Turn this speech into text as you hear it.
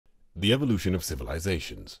The Evolution of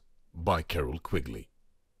Civilizations by Carroll Quigley.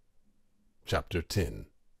 Chapter 10.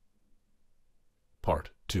 Part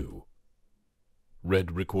 2.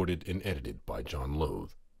 Read, recorded, and edited by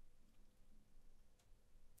JohnLothe.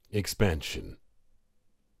 Expansion.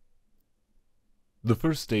 The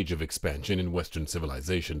first stage of expansion in Western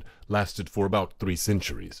civilization lasted for about 3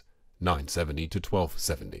 centuries, 970 to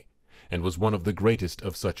 1270, and was one of the greatest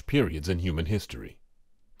of such periods in human history.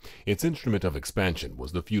 Its instrument of expansion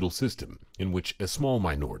was the feudal system, in which a small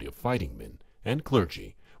minority of fighting men and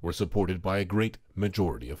clergy were supported by a great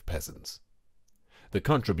majority of peasants. The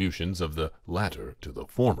contributions of the latter to the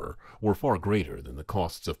former were far greater than the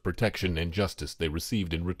costs of protection and justice they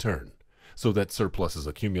received in return, so that surpluses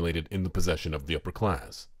accumulated in the possession of the upper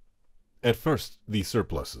class. At first, these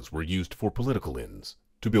surpluses were used for political ends,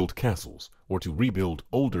 to build castles or to rebuild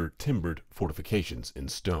older timbered fortifications in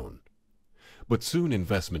stone. But soon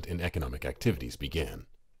investment in economic activities began.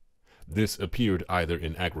 This appeared either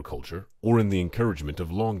in agriculture or in the encouragement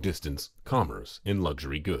of long-distance commerce in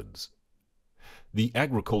luxury goods. The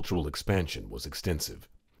agricultural expansion was extensive,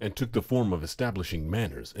 and took the form of establishing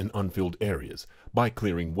manors in unfilled areas by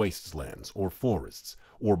clearing wastelands or forests,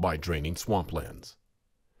 or by draining swamplands.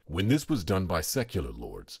 When this was done by secular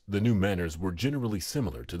lords, the new manors were generally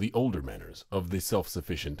similar to the older manors of the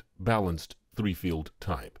self-sufficient, balanced, three-field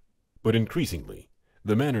type. But increasingly,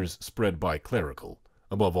 the manors spread by clerical,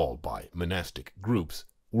 above all by monastic groups,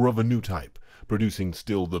 were of a new type, producing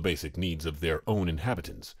still the basic needs of their own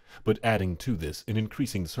inhabitants, but adding to this an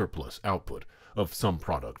increasing surplus output of some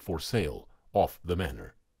product for sale off the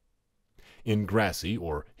manor. In grassy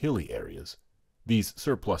or hilly areas, these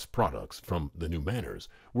surplus products from the new manors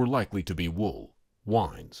were likely to be wool,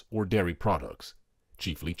 wines, or dairy products,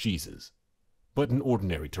 chiefly cheeses. But in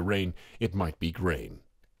ordinary terrain it might be grain.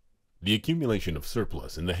 The accumulation of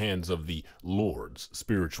surplus in the hands of the lords,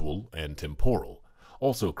 spiritual and temporal,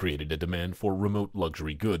 also created a demand for remote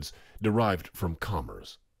luxury goods derived from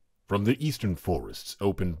commerce. From the eastern forests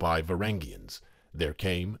opened by Varangians, there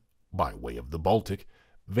came, by way of the Baltic,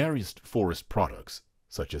 various forest products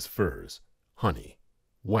such as furs, honey,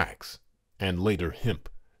 wax, and later hemp,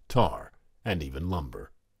 tar, and even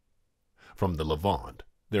lumber. From the Levant,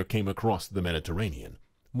 there came across the Mediterranean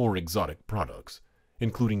more exotic products,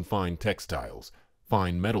 including fine textiles,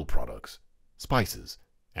 fine metal products, spices,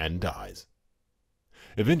 and dyes.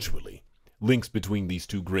 Eventually, links between these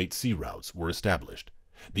two great sea routes were established,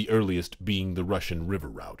 the earliest being the Russian river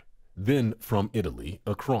route, then from Italy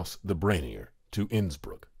across the Brenner to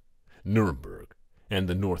Innsbruck, Nuremberg, and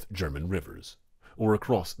the North German rivers, or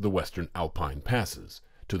across the western Alpine passes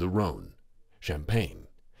to the Rhone, Champagne,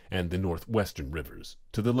 and the northwestern rivers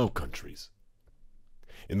to the Low Countries.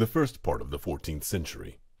 In the first part of the 14th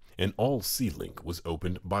century, an all-sea link was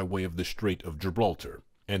opened by way of the Strait of Gibraltar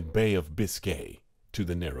and Bay of Biscay to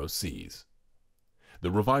the narrow seas.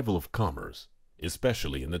 The revival of commerce,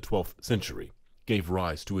 especially in the 12th century, gave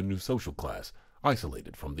rise to a new social class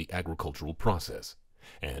isolated from the agricultural process,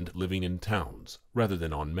 and living in towns rather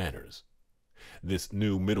than on manors. This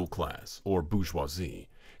new middle class, or bourgeoisie,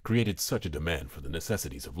 created such a demand for the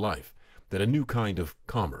necessities of life that a new kind of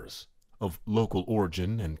commerce, of local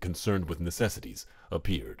origin and concerned with necessities,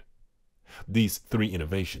 appeared. These three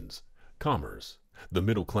innovations, commerce, the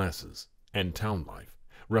middle classes, and town life,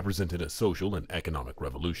 represented a social and economic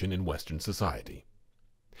revolution in Western society.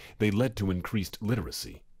 They led to increased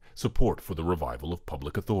literacy, support for the revival of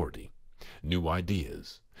public authority, new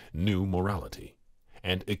ideas, new morality,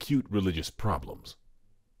 and acute religious problems.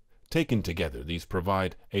 Taken together, these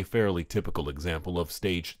provide a fairly typical example of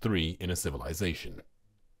Stage 3 in a civilization.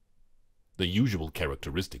 The usual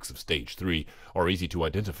characteristics of Stage 3 are easy to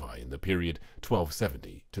identify in the period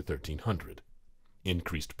 1270 to 1300.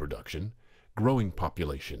 Increased production, growing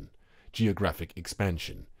population, geographic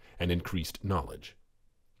expansion, and increased knowledge.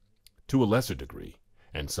 To a lesser degree,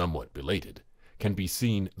 and somewhat belated, can be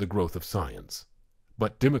seen the growth of science,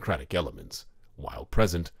 but democratic elements, while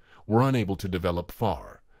present, were unable to develop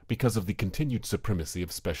far because of the continued supremacy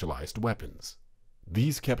of specialized weapons.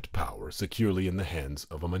 These kept power securely in the hands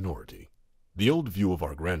of a minority. The old view of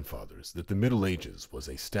our grandfathers that the Middle Ages was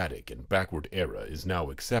a static and backward era is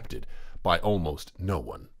now accepted by almost no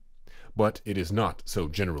one. But it is not so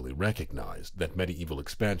generally recognized that medieval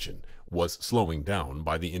expansion was slowing down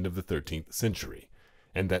by the end of the 13th century,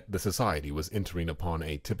 and that the society was entering upon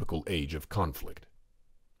a typical age of conflict.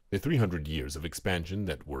 The 300 years of expansion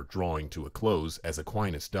that were drawing to a close as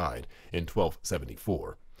Aquinas died in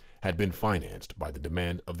 1274 had been financed by the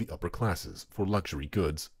demand of the upper classes for luxury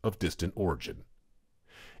goods of distant origin.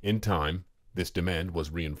 In time, This demand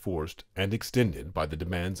was reinforced and extended by the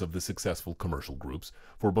demands of the successful commercial groups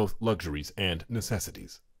for both luxuries and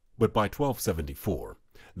necessities. But by 1274,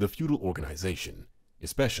 the feudal organization,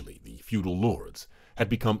 especially the feudal lords, had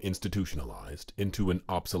become institutionalized into an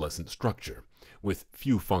obsolescent structure, with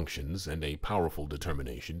few functions and a powerful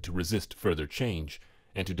determination to resist further change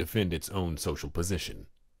and to defend its own social position.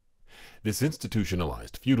 This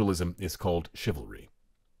institutionalized feudalism is called chivalry.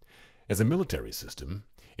 As a military system,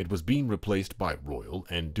 it was being replaced by royal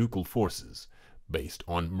and ducal forces based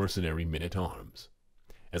on mercenary men-at-arms.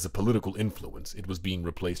 As a political influence, it was being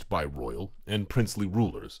replaced by royal and princely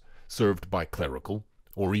rulers served by clerical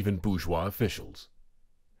or even bourgeois officials.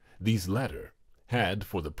 These latter had,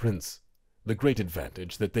 for the prince, the great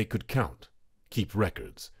advantage that they could count, keep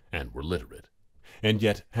records, and were literate, and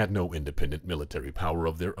yet had no independent military power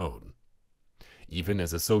of their own. Even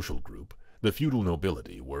as a social group, the feudal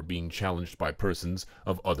nobility were being challenged by persons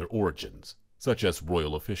of other origins, such as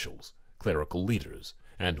royal officials, clerical leaders,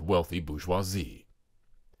 and wealthy bourgeoisie.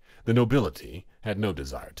 The nobility had no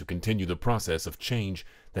desire to continue the process of change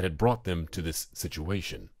that had brought them to this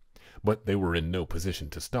situation, but they were in no position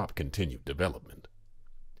to stop continued development.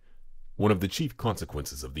 One of the chief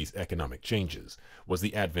consequences of these economic changes was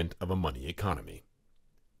the advent of a money economy.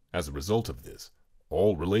 As a result of this,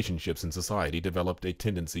 all relationships in society developed a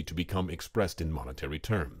tendency to become expressed in monetary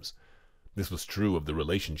terms. This was true of the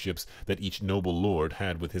relationships that each noble lord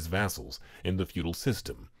had with his vassals in the feudal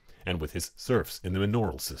system, and with his serfs in the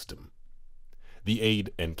manorial system. The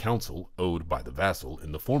aid and counsel owed by the vassal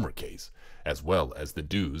in the former case, as well as the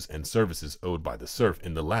dues and services owed by the serf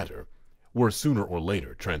in the latter, were sooner or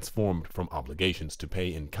later transformed from obligations to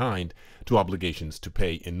pay in kind to obligations to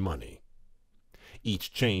pay in money.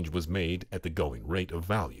 Each change was made at the going rate of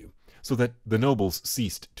value, so that the nobles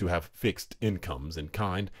ceased to have fixed incomes in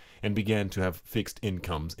kind and began to have fixed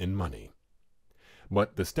incomes in money.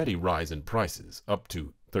 But the steady rise in prices up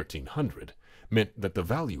to 1300 meant that the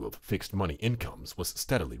value of fixed money incomes was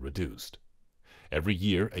steadily reduced. Every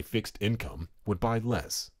year a fixed income would buy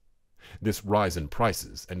less. This rise in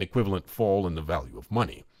prices and equivalent fall in the value of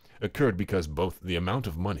money occurred because both the amount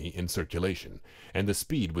of money in circulation and the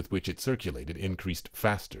speed with which it circulated increased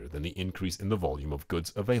faster than the increase in the volume of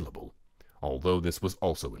goods available, although this was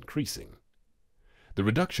also increasing. The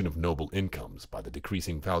reduction of noble incomes by the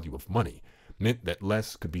decreasing value of money meant that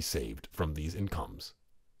less could be saved from these incomes.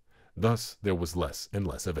 Thus, there was less and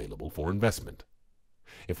less available for investment.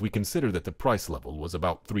 If we consider that the price level was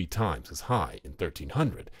about 3 times as high in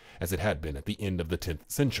 1300 as it had been at the end of the 10th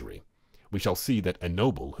century, we shall see that a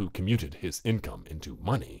noble who commuted his income into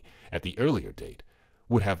money at the earlier date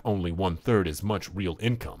would have only 1/3 as much real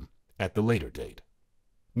income at the later date.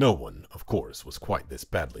 No one, of course, was quite this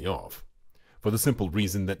badly off, for the simple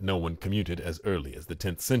reason that no one commuted as early as the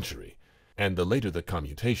 10th century, and the later the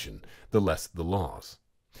commutation, the less the loss.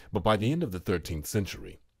 But by the end of the 13th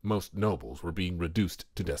century, most nobles were being reduced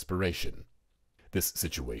to desperation. This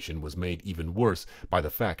situation was made even worse by the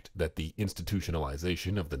fact that the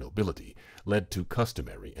institutionalization of the nobility led to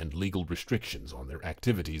customary and legal restrictions on their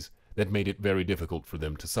activities that made it very difficult for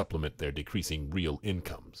them to supplement their decreasing real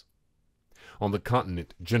incomes. On the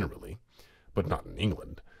continent generally, but not in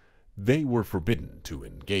England, they were forbidden to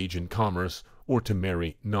engage in commerce or to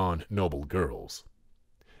marry non-noble girls.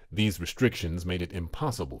 These restrictions made it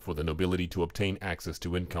impossible for the nobility to obtain access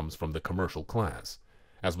to incomes from the commercial class,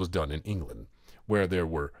 as was done in England, where there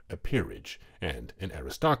were a peerage and an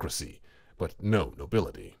aristocracy, but no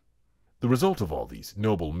nobility. The result of all these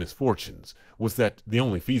noble misfortunes was that the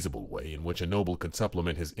only feasible way in which a noble could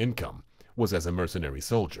supplement his income was as a mercenary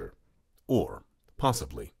soldier, or,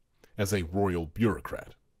 possibly, as a royal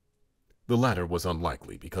bureaucrat. The latter was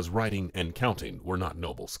unlikely because writing and counting were not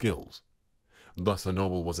noble skills. Thus a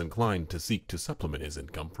noble was inclined to seek to supplement his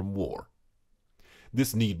income from war.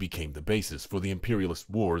 This need became the basis for the imperialist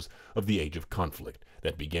wars of the Age of Conflict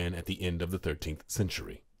that began at the end of the 13th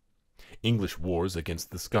century. English wars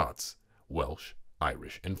against the Scots, Welsh,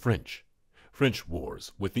 Irish, and French. French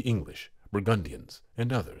wars with the English, Burgundians,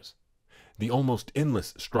 and others. The almost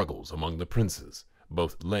endless struggles among the princes,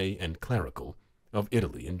 both lay and clerical, of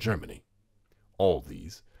Italy and Germany. All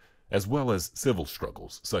these, as well as civil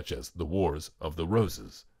struggles such as the Wars of the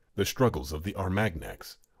Roses, the struggles of the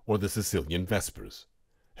Armagnacs, or the Sicilian Vespers,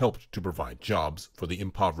 helped to provide jobs for the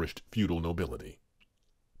impoverished feudal nobility.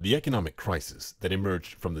 The economic crisis that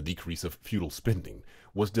emerged from the decrease of feudal spending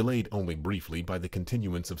was delayed only briefly by the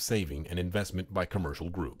continuance of saving and investment by commercial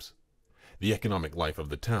groups. The economic life of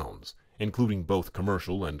the towns, including both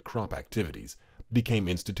commercial and crop activities, became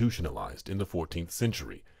institutionalized in the 14th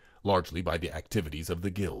century, largely by the activities of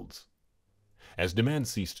the guilds. As demand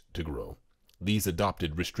ceased to grow, These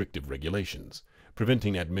adopted restrictive regulations,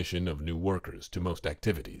 preventing admission of new workers to most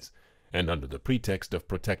activities, and under the pretext of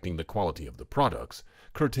protecting the quality of the products,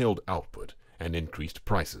 curtailed output and increased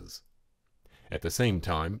prices. At the same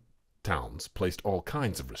time, towns placed all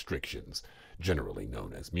kinds of restrictions, generally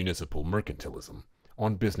known as municipal mercantilism,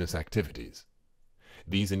 on business activities.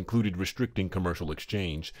 These included restricting commercial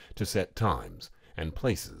exchange to set times and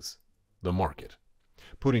places, the market,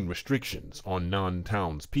 putting restrictions on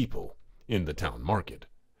non-townspeople in the town market,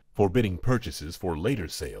 forbidding purchases for later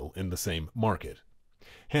sale in the same market,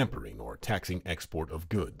 hampering or taxing export of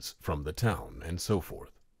goods from the town, and so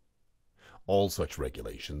forth. All such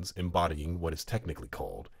regulations, embodying what is technically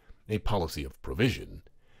called a policy of provision,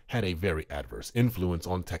 had a very adverse influence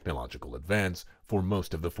on technological advance for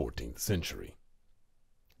most of the 14th century.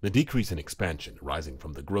 The decrease in expansion arising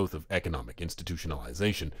from the growth of economic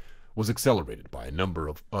institutionalization was accelerated by a number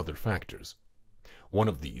of other factors. One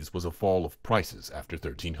of these was a fall of prices after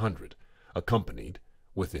 1300, accompanied,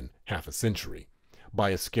 within half a century,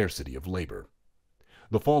 by a scarcity of labor.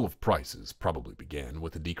 The fall of prices probably began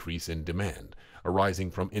with a decrease in demand arising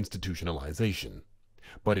from institutionalization,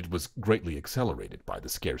 but it was greatly accelerated by the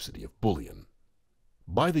scarcity of bullion.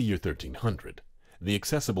 By the year 1300, the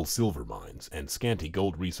accessible silver mines and scanty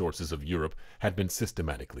gold resources of Europe had been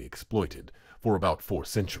systematically exploited for about 4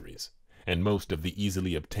 centuries, and most of the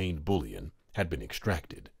easily obtained bullion had been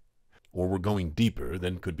extracted, or were going deeper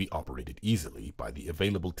than could be operated easily by the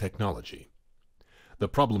available technology. The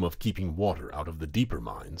problem of keeping water out of the deeper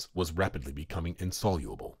mines was rapidly becoming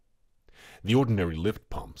insoluble. The ordinary lift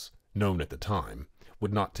pumps, known at the time,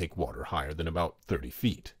 would not take water higher than about 30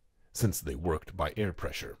 feet, since they worked by air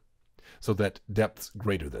pressure, so that depths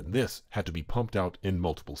greater than this had to be pumped out in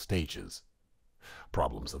multiple stages.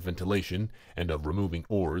 Problems of ventilation and of removing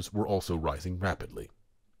ores were also rising rapidly.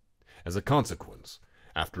 As a consequence,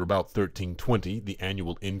 after about 1320, the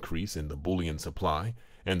annual increase in the bullion supply,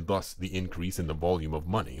 and thus the increase in the volume of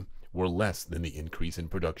money, were less than the increase in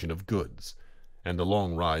production of goods, and the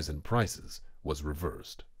long rise in prices was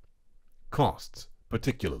reversed. Costs,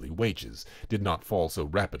 particularly wages, did not fall so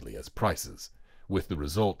rapidly as prices, with the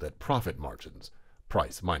result that profit margins,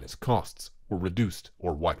 price minus costs, were reduced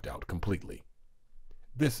or wiped out completely.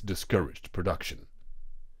 This discouraged production.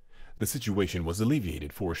 The situation was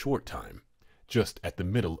alleviated for a short time, just at the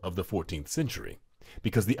middle of the 14th century,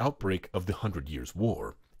 because the outbreak of the 100 Years'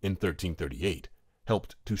 War in 1338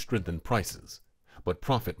 helped to strengthen prices, but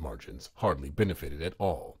profit margins hardly benefited at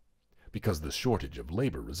all, because the shortage of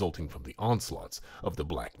labor resulting from the onslaughts of the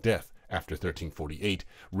Black Death after 1348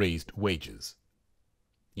 raised wages.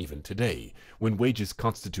 Even today, when wages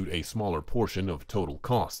constitute a smaller portion of total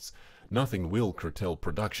costs, nothing will curtail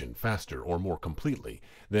production faster or more completely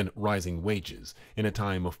than rising wages in a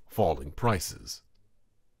time of falling prices.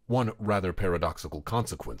 One rather paradoxical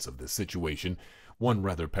consequence of this situation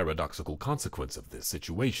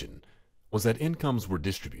was that incomes were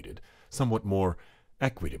distributed somewhat more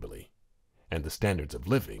equitably, and the standards of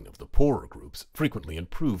living of the poorer groups frequently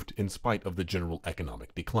improved in spite of the general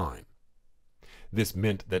economic decline. This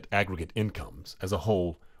meant that aggregate incomes, as a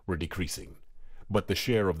whole, were decreasing, but the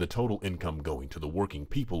share of the total income going to the working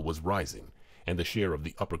people was rising, and the share of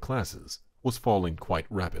the upper classes was falling quite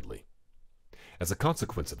rapidly. As a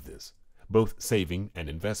consequence of this, both saving and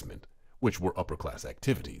investment, which were upper-class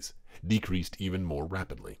activities, decreased even more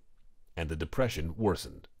rapidly, and the depression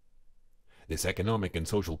worsened. This economic and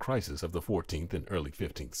social crisis of the 14th and early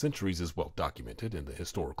 15th centuries is well documented in the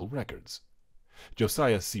historical records.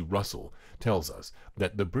 Josiah C. Russell tells us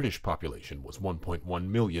that the British population was 1.1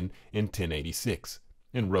 million in 1086,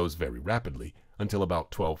 and rose very rapidly until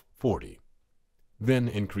about 1240, then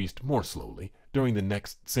increased more slowly during the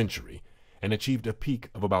next century, and achieved a peak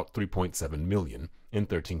of about 3.7 million in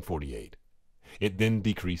 1348. It then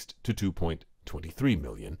decreased to 2.23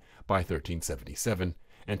 million by 1377,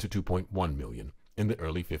 and to 2.1 million in the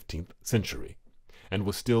early 15th century, and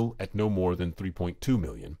was still at no more than 3.2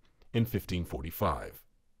 million in 1545.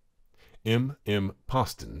 M.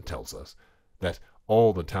 Poston tells us that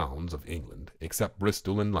all the towns of England, except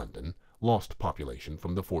Bristol and London, lost population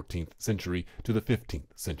from the 14th century to the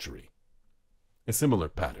 15th century. A similar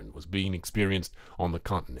pattern was being experienced on the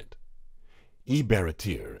continent. E.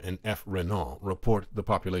 Barretier and F. Renan report the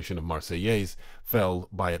population of Marseillais fell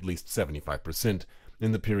by at least 75%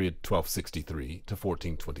 in the period 1263 to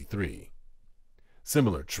 1423.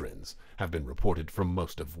 Similar trends have been reported from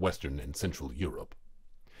most of Western and Central Europe.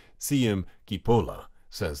 C.M. Kipola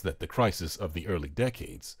says that the crisis of the early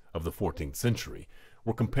decades of the 14th century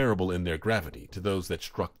were comparable in their gravity to those that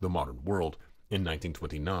struck the modern world in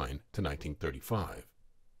 1929 to 1935.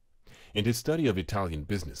 In his study of Italian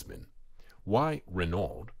businessmen, Y.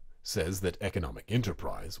 Renaud says that economic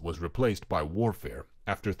enterprise was replaced by warfare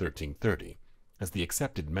after 1330 as the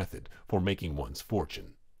accepted method for making one's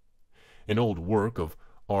fortune. An old work of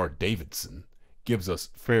R. Davidson gives us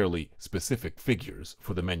fairly specific figures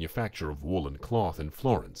for the manufacture of woolen cloth in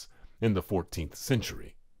Florence in the 14th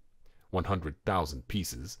century. 100,000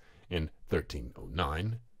 pieces in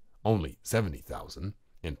 1309, only 70,000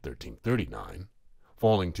 in 1339,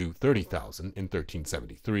 falling to 30,000 in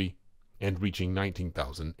 1373, and reaching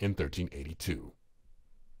 19,000 in 1382.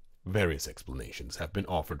 Various explanations have been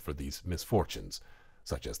offered for these misfortunes,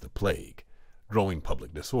 such as the plague, growing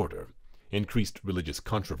public disorder, increased religious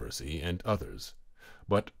controversy, and others.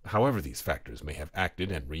 But however these factors may have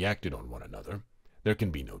acted and reacted on one another, there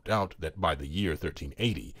can be no doubt that by the year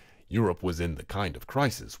 1380, Europe was in the kind of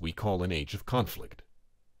crisis we call an age of conflict.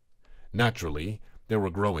 Naturally, there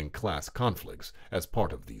were growing class conflicts as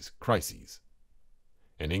part of these crises.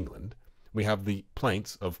 In England, we have the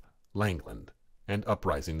plaints of Langland and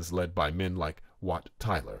uprisings led by men like Wat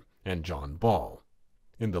Tyler and John Ball.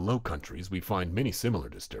 In the Low Countries, we find many similar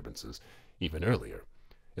disturbances, even earlier,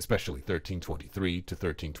 especially 1323 to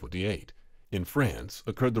 1328. In France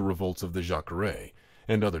occurred the revolts of the Jacquerie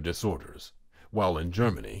and other disorders, while in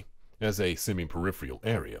Germany, as a semi-peripheral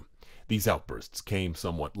area, these outbursts came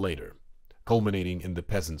somewhat later, culminating in the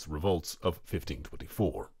peasants' revolts of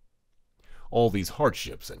 1524. All these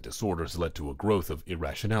hardships and disorders led to a growth of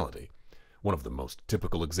irrationality, one of the most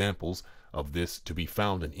typical examples of this to be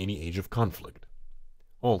found in any age of conflict.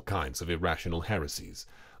 All kinds of irrational heresies,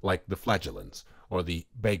 like the Flagellants or the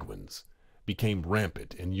Beguines, became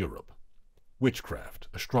rampant in Europe. Witchcraft,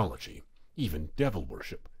 astrology, even devil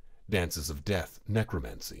worship, dances of death,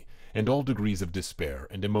 necromancy, and all degrees of despair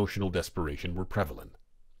and emotional desperation were prevalent.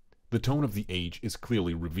 The tone of the age is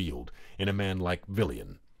clearly revealed in a man like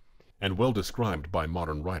Villian, and well described by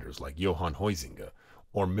modern writers like Johann Huizinga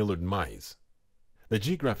or Millard Mies. The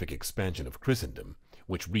geographic expansion of Christendom,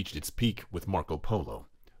 which reached its peak with Marco Polo,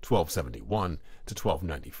 1271 to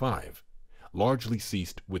 1295, largely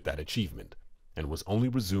ceased with that achievement, and was only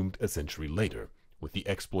resumed a century later with the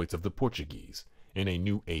exploits of the Portuguese in a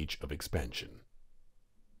new age of expansion.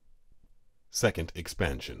 Second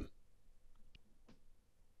expansion.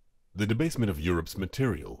 The debasement of Europe's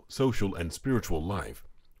material, social, and spiritual life,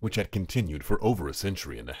 which had continued for over a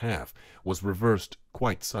century and a half, was reversed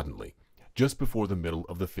quite suddenly, just before the middle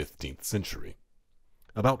of the 15th century.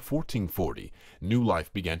 About 1440, new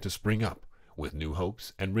life began to spring up, with new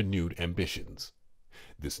hopes and renewed ambitions.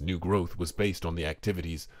 This new growth was based on the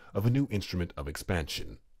activities of a new instrument of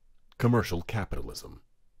expansion, commercial capitalism,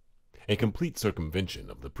 a complete circumvention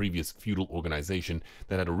of the previous feudal organization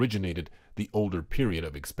that had originated the older period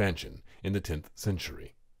of expansion in the 10th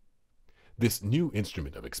century. This new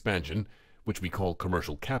instrument of expansion, which we call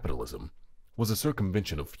commercial capitalism, was a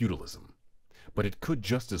circumvention of feudalism, but it could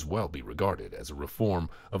just as well be regarded as a reform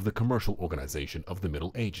of the commercial organization of the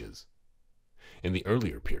Middle Ages. In the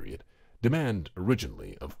earlier period, demand,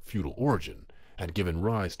 originally of feudal origin, had given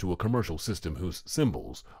rise to a commercial system whose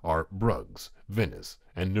symbols are Bruges, Venice,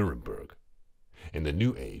 and Nuremberg. In the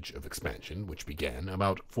new age of expansion, which began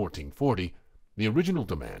about 1440, the original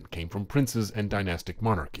demand came from princes and dynastic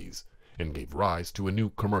monarchies, and gave rise to a new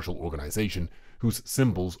commercial organization whose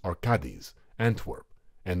symbols are Cadiz, Antwerp,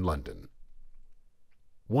 and London.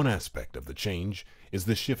 One aspect of the change is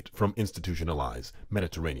the shift from institutionalized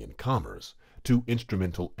Mediterranean commerce to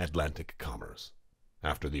instrumental Atlantic commerce.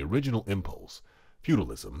 After the original impulse,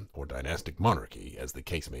 feudalism or dynastic monarchy, as the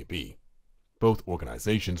case may be, both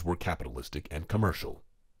organizations were capitalistic and commercial.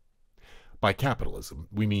 By capitalism,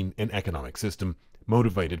 we mean an economic system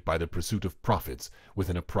motivated by the pursuit of profits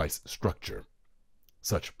within a price structure.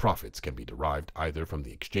 Such profits can be derived either from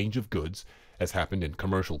the exchange of goods, as happened in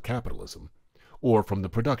commercial capitalism, or from the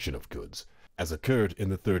production of goods, as occurred in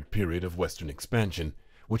the third period of Western expansion,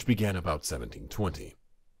 which began about 1720.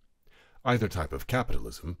 Either type of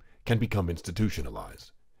capitalism can become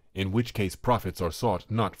institutionalized, in which case profits are sought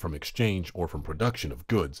not from exchange or from production of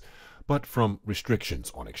goods, but from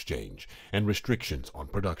restrictions on exchange and restrictions on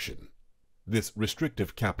production. This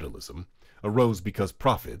restrictive capitalism arose because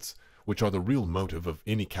profits, which are the real motive of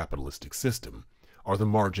any capitalistic system, are the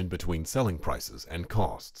margin between selling prices and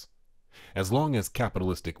costs. As long as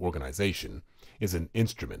capitalistic organization is an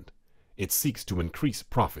instrument, it seeks to increase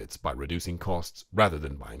profits by reducing costs rather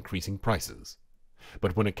than by increasing prices.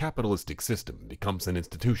 But when a capitalistic system becomes an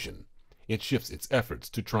institution, it shifts its efforts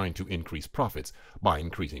to trying to increase profits by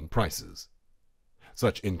increasing prices.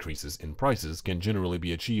 Such increases in prices can generally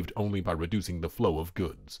be achieved only by reducing the flow of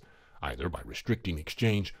goods, either by restricting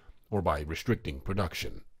exchange or by restricting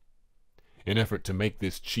production. an effort to make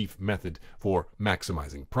this chief method for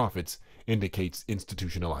maximizing profits, indicates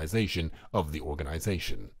institutionalization of the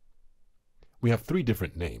organization. We have three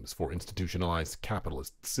different names for institutionalized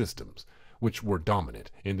capitalist systems, which were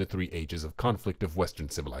dominant in the three ages of conflict of Western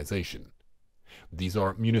civilization. These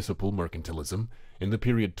are municipal mercantilism in the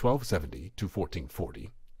period 1270 to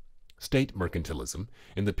 1440, state mercantilism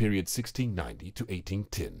in the period 1690 to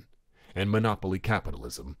 1810, and monopoly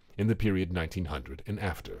capitalism in the period 1900 and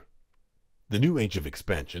after. The new age of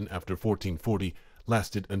expansion after 1440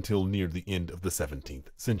 lasted until near the end of the 17th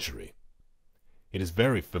century. It is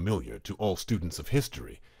very familiar to all students of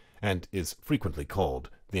history and is frequently called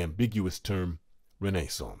the ambiguous term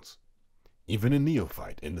Renaissance. Even a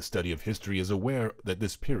neophyte in the study of history is aware that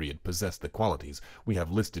this period possessed the qualities we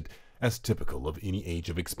have listed as typical of any age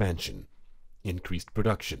of expansion: increased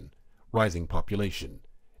production, rising population,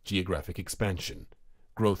 geographic expansion,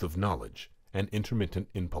 growth of knowledge, and intermittent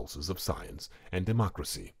impulses of science and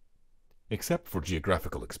democracy. Except for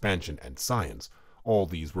geographical expansion and science, all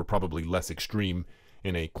these were probably less extreme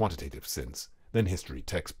in a quantitative sense than history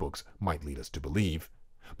textbooks might lead us to believe,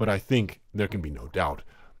 but I think there can be no doubt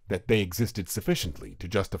that they existed sufficiently to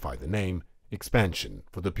justify the name expansion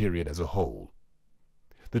for the period as a whole.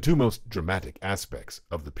 The two most dramatic aspects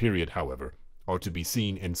of the period, however, are to be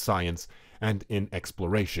seen in science and in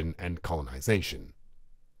exploration and colonization.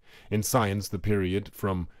 In science, the period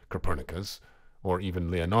from Copernicus, or even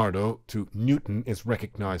Leonardo, to Newton is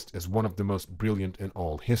recognized as one of the most brilliant in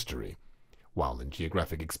all history, while in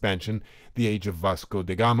geographic expansion, the age of Vasco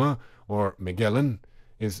da Gama, or Magellan,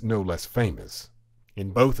 is no less famous.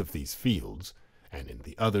 In both of these fields, and in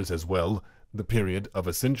the others as well, the period of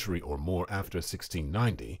a century or more after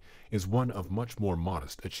 1690 is one of much more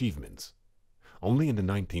modest achievements. Only in the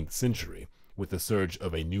 19th century, with the surge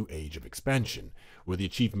of a new age of expansion, were the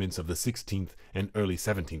achievements of the 16th and early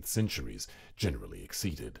 17th centuries generally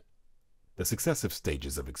exceeded. The successive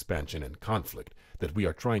stages of expansion and conflict that we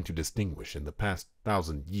are trying to distinguish in the past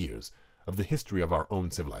 1,000 years of the history of our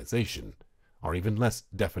own civilization are even less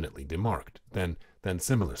definitely demarked than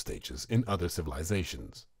similar stages in other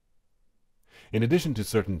civilizations. In addition to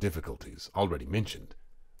certain difficulties already mentioned,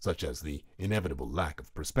 such as the inevitable lack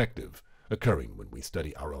of perspective occurring when we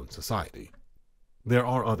study our own society, there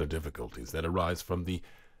are other difficulties that arise from the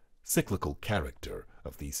cyclical character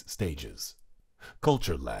of these stages.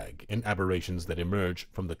 Culture lag and aberrations that emerge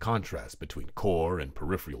from the contrast between core and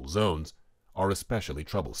peripheral zones are especially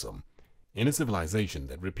troublesome in a civilization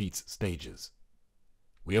that repeats stages.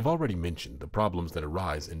 We have already mentioned the problems that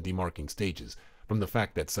arise in demarking stages from the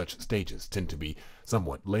fact that such stages tend to be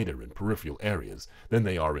somewhat later in peripheral areas than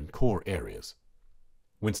they are in core areas.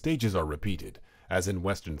 When stages are repeated, as in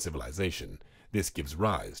Western civilization, this gives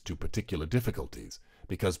rise to particular difficulties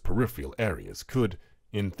because peripheral areas could,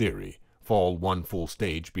 in theory, fall one full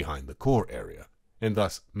stage behind the core area, and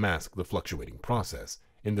thus mask the fluctuating process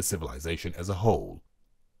in the civilization as a whole.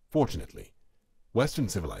 Fortunately, Western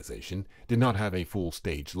civilization did not have a full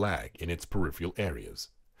stage lag in its peripheral areas,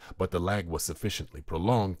 but the lag was sufficiently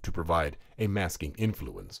prolonged to provide a masking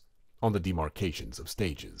influence on the demarcations of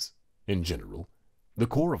stages. In general, the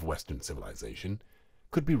core of Western civilization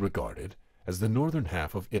could be regarded as the northern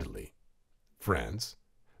half of Italy, France,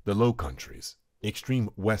 the Low Countries, extreme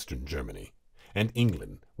western Germany, and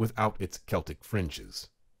England without its Celtic fringes.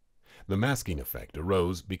 The masking effect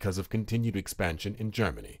arose because of continued expansion in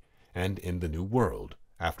Germany and in the New World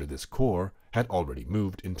after this core had already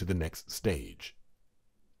moved into the next stage.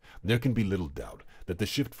 There can be little doubt that the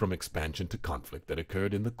shift from expansion to conflict that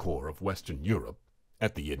occurred in the core of Western Europe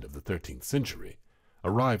at the end of the 13th century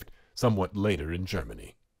arrived somewhat later in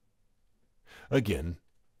Germany. Again,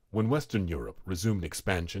 when Western Europe resumed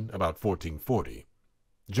expansion about 1440,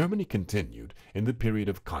 Germany continued in the period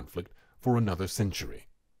of conflict for another century.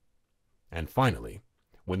 And finally,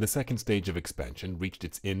 when the second stage of expansion reached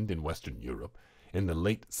its end in Western Europe in the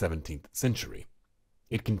late 17th century,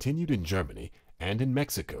 it continued in Germany and in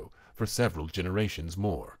Mexico for several generations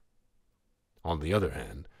more. On the other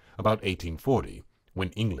hand, about 1840, when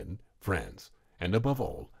England, France, and above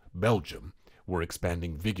all, Belgium, were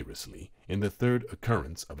expanding vigorously in the third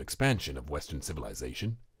occurrence of expansion of Western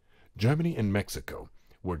civilization, Germany and Mexico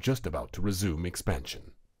were just about to resume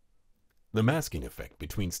expansion. The masking effect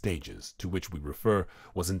between stages to which we refer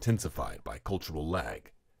was intensified by cultural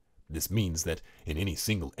lag. This means that in any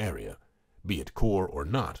single area, be it core or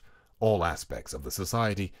not, all aspects of the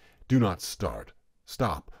society do not start,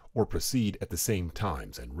 stop, or proceed at the same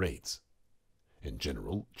times and rates. In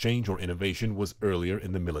general, change or innovation was earlier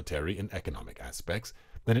in the military and economic aspects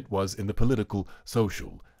than it was in the political,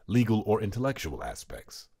 social, legal, or intellectual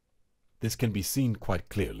aspects. This can be seen quite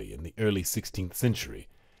clearly in the early 16th century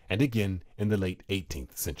and again in the late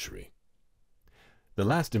 18th century. The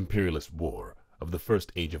last imperialist war of the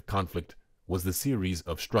first age of conflict was the series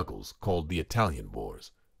of struggles called the Italian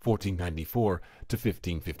Wars, 1494 to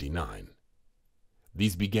 1559.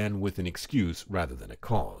 These began with an excuse rather than a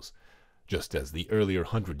cause, just as the earlier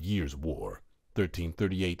Hundred Years' War,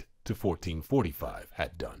 1338 to 1445,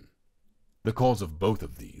 had done. The cause of both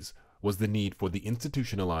of these was the need for the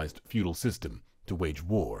institutionalized feudal system to wage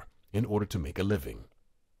war in order to make a living.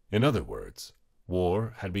 In other words,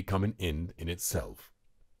 war had become an end in itself,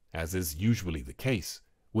 as is usually the case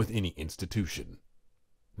with any institution.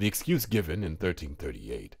 The excuse given in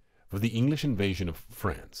 1338 for the English invasion of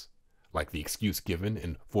France, like the excuse given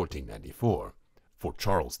in 1494 for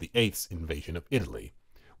Charles VIII's invasion of Italy,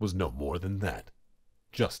 was no more than that,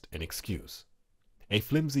 just an excuse, a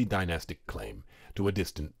flimsy dynastic claim to a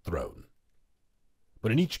distant throne.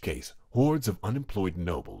 But in each case, hordes of unemployed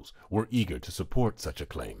nobles were eager to support such a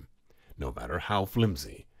claim, no matter how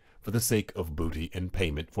flimsy, for the sake of booty and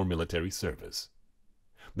payment for military service.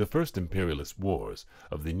 The first imperialist wars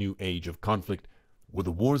of the new age of conflict were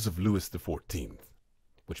the Wars of Louis XIV,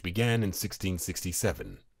 which began in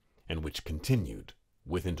 1667 and which continued,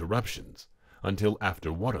 with interruptions, until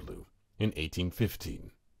after Waterloo in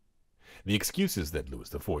 1815. The excuses that Louis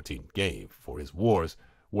XIV gave for his wars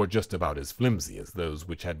were just about as flimsy as those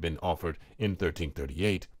which had been offered in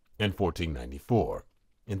 1338 and 1494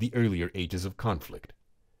 in the earlier ages of conflict,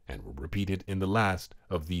 and were repeated in the last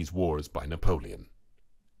of these wars by Napoleon.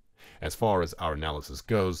 As far as our analysis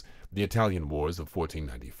goes, the Italian Wars of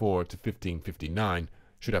 1494 to 1559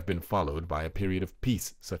 should have been followed by a period of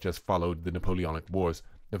peace such as followed the Napoleonic Wars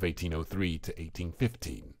of 1803 to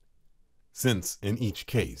 1815, since in each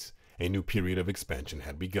case a new period of expansion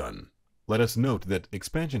had begun. Let us note that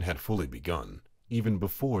expansion had fully begun even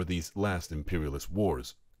before these last imperialist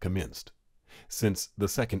wars commenced, since the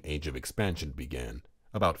second age of expansion began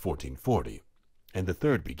about 1440, and the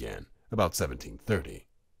third began about 1730.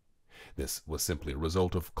 This was simply a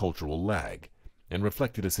result of cultural lag, and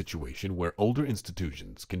reflected a situation where older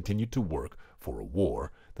institutions continued to work for a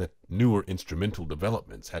war that newer instrumental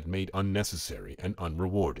developments had made unnecessary and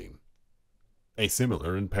unrewarding. A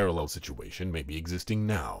similar and parallel situation may be existing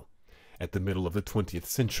now, at the middle of the 20th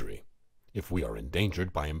century, if we are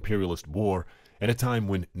endangered by imperialist war at a time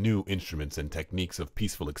when new instruments and techniques of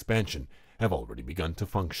peaceful expansion have already begun to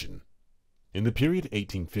function. In the period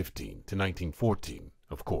 1815 to 1914,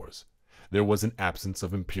 of course, there was an absence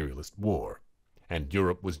of imperialist war, and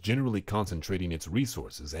Europe was generally concentrating its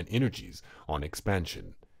resources and energies on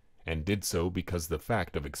expansion, and did so because the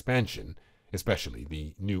fact of expansion, especially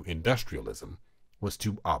the new industrialism, was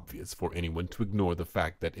too obvious for anyone to ignore the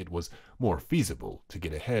fact that it was more feasible to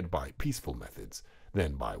get ahead by peaceful methods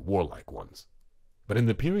than by warlike ones. But in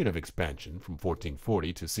the period of expansion from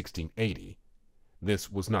 1440 to 1680,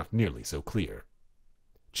 this was not nearly so clear,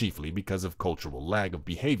 chiefly because of cultural lag of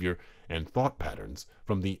behavior and thought patterns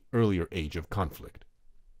from the earlier age of conflict.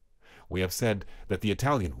 We have said that the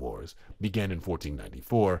Italian Wars began in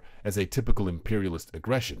 1494 as a typical imperialist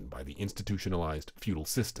aggression by the institutionalized feudal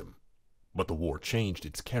system, but the war changed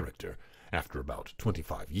its character after about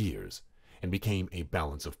 25 years and became a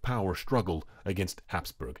balance of power struggle against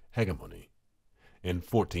Habsburg hegemony. In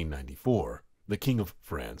 1494, the King of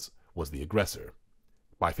France was the aggressor.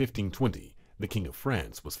 By 1520, the King of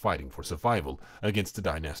France was fighting for survival against a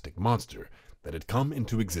dynastic monster that had come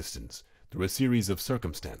into existence through a series of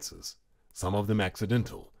circumstances, some of them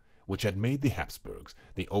accidental, which had made the Habsburgs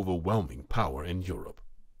the overwhelming power in Europe.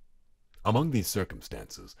 Among these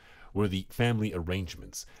circumstances were the family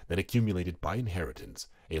arrangements that accumulated by inheritance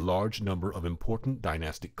a large number of important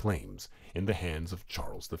dynastic claims in the hands of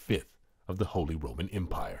Charles V of the Holy Roman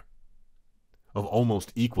Empire. Of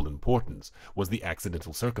almost equal importance was the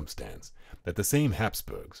accidental circumstance that the same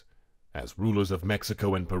Habsburgs, as rulers of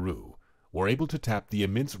Mexico and Peru, were able to tap the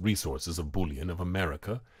immense resources of bullion of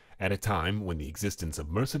America at a time when the existence of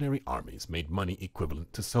mercenary armies made money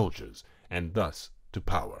equivalent to soldiers, and thus to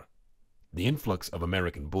power. The influx of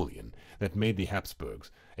American bullion that made the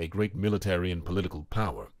Habsburgs a great military and political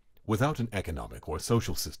power, without an economic or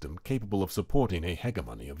social system capable of supporting a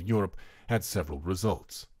hegemony of Europe, had several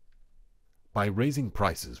results. By raising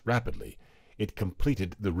prices rapidly, it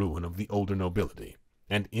completed the ruin of the older nobility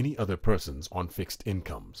and any other persons on fixed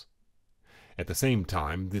incomes. At the same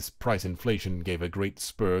time, this price inflation gave a great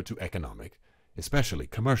spur to economic, especially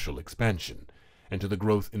commercial expansion, and to the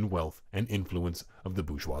growth in wealth and influence of the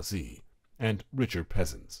bourgeoisie and richer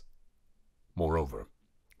peasants. Moreover,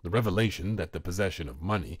 the revelation that the possession of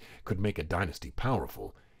money could make a dynasty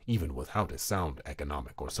powerful even without a sound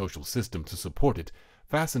economic or social system to support it,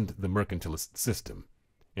 fastened the mercantilist system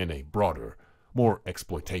in a broader, more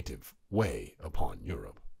exploitative way upon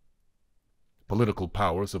Europe. Political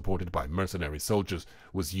power supported by mercenary soldiers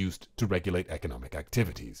was used to regulate economic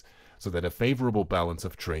activities, so that a favorable balance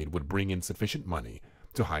of trade would bring in sufficient money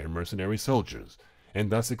to hire mercenary soldiers, and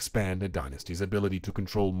thus expand a dynasty's ability to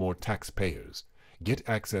control more taxpayers, get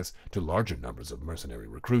access to larger numbers of mercenary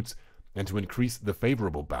recruits, and to increase the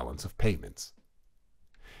favorable balance of payments.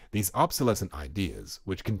 These obsolescent ideas,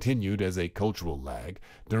 which continued as a cultural lag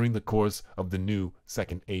during the course of the new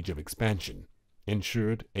Second Age of Expansion,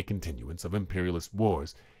 ensured a continuance of imperialist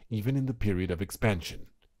wars even in the period of expansion.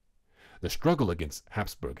 The struggle against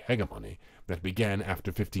Habsburg hegemony that began after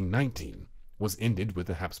 1519 was ended with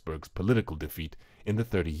the Habsburgs' political defeat in the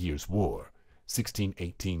 30 Years' War,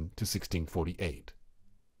 1618 to 1648.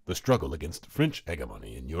 The struggle against French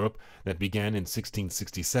hegemony in Europe that began in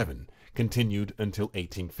 1667 continued until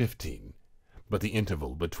 1815, but the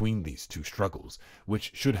interval between these two struggles,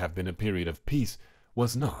 which should have been a period of peace,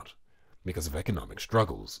 was not, because of economic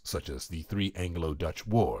struggles such as the three Anglo-Dutch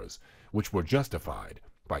wars, which were justified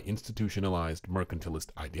by institutionalized mercantilist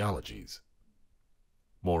ideologies.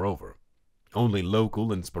 Moreover, only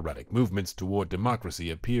local and sporadic movements toward democracy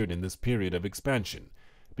appeared in this period of expansion,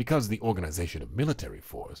 because the organization of military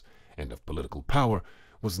force and of political power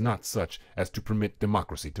was not such as to permit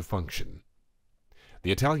democracy to function.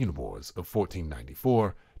 The Italian wars of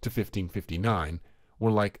 1494 to 1559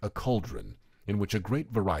 were like a cauldron in which a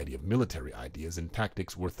great variety of military ideas and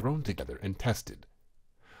tactics were thrown together and tested.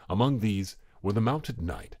 Among these were the mounted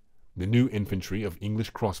knight, the new infantry of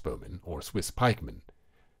English crossbowmen or Swiss pikemen,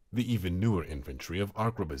 the even newer infantry of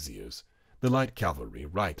arquebusiers, the light cavalry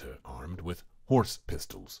reiter armed with horse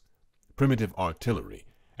pistols, primitive artillery,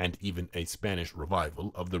 and even a Spanish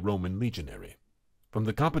revival of the Roman legionary. From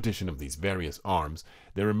the competition of these various arms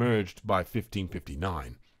there emerged by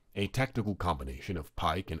 1559 a tactical combination of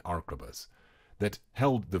pike and arquebus that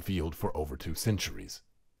held the field for over 2 centuries.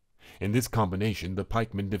 In this combination the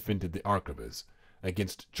pikemen defended the arquebus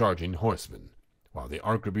against charging horsemen, while the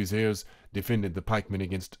arquebusiers defended the pikemen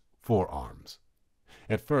against forearms.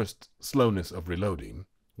 At first, slowness of reloading,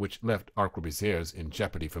 which left arquebusiers in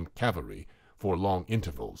jeopardy from cavalry for long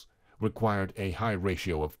intervals, required a high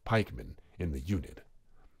ratio of pikemen in the unit.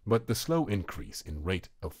 But the slow increase in rate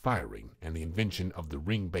of firing and the invention of the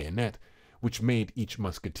ring bayonet, which made each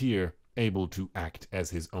musketeer able to act as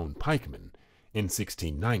his own pikeman, in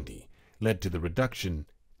 1690, led to the reduction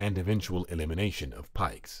and eventual elimination of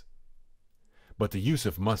pikes. But the use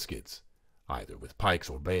of muskets, either with pikes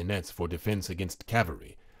or bayonets for defense against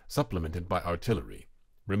cavalry, supplemented by artillery,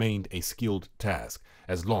 remained a skilled task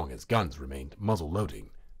as long as guns remained muzzle-loading,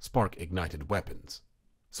 spark-ignited weapons.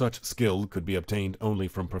 Such skill could be obtained only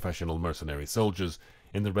from professional mercenary soldiers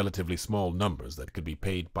in the relatively small numbers that could be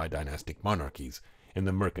paid by dynastic monarchies in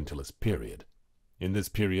the mercantilist period. In this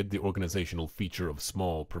period, the organizational feature of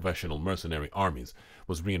small professional mercenary armies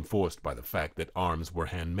was reinforced by the fact that arms were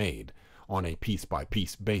handmade on a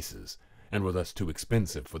piece-by-piece basis, and were thus too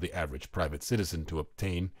expensive for the average private citizen to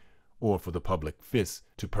obtain or for the public fisc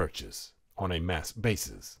to purchase on a mass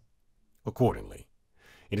basis. Accordingly,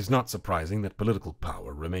 it is not surprising that political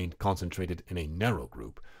power remained concentrated in a narrow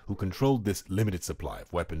group who controlled this limited supply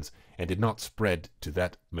of weapons and did not spread to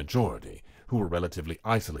that majority who were relatively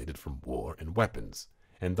isolated from war and weapons,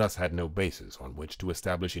 and thus had no basis on which to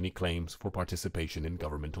establish any claims for participation in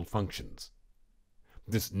governmental functions.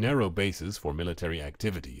 This narrow basis for military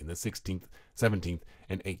activity in the 16th, 17th,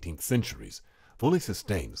 and 18th centuries fully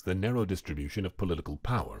sustains the narrow distribution of political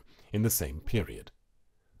power in the same period.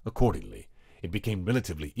 Accordingly, it became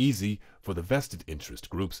relatively easy for the vested interest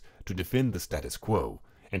groups to defend the status quo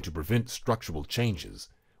and to prevent structural changes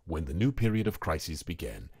when the new period of crises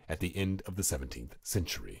began at the end of the 17th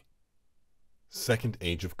century. Second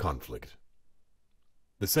Age of Conflict.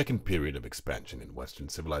 The second period of expansion in Western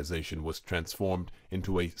civilization was transformed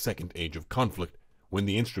into a second age of conflict when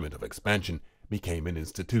the instrument of expansion became an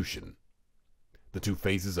institution. The two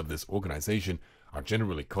phases of this organization are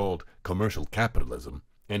generally called commercial capitalism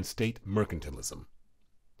and state mercantilism.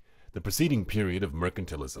 The preceding period of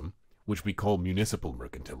mercantilism, which we call municipal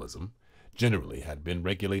mercantilism, generally had been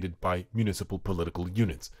regulated by municipal political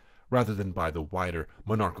units rather than by the wider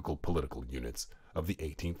monarchical political units of the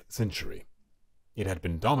 18th century. It had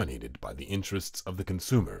been dominated by the interests of the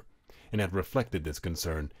consumer and had reflected this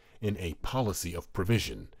concern in a policy of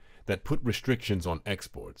provision that put restrictions on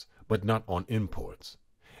exports but not on imports,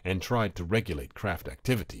 and tried to regulate craft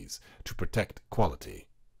activities to protect quality.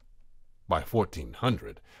 By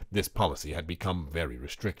 1400, this policy had become very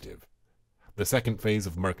restrictive. The second phase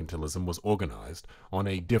of mercantilism was organized on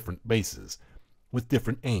a different basis, with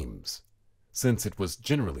different aims, since it was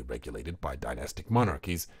generally regulated by dynastic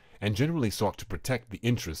monarchies and generally sought to protect the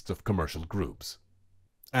interests of commercial groups.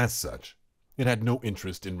 As such, it had no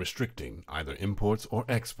interest in restricting either imports or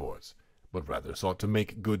exports, but rather sought to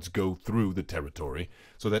make goods go through the territory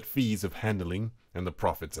so that fees of handling and the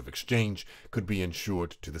profits of exchange could be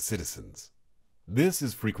ensured to the citizens. This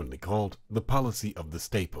is frequently called the policy of the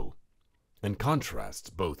staple, and contrasts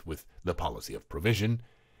both with the policy of provision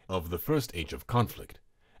of the first age of conflict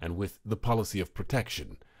and with the policy of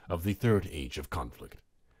protection of the third age of conflict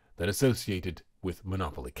that associated with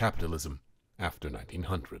monopoly capitalism after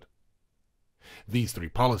 1900. These three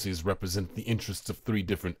policies represent the interests of three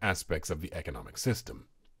different aspects of the economic system.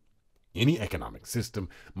 Any economic system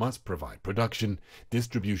must provide production,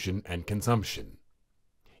 distribution, and consumption.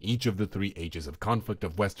 Each of the three ages of conflict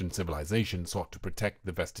of Western civilization sought to protect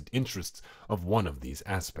the vested interests of one of these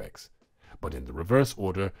aspects, but in the reverse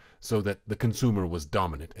order, so that the consumer was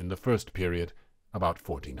dominant in the first period, about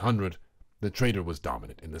 1400, the trader was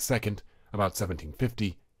dominant in the second, about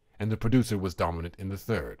 1750, and the producer was dominant in the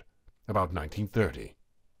third, about 1930.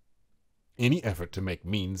 Any effort to make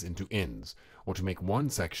means into ends, or to make one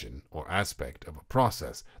section or aspect of a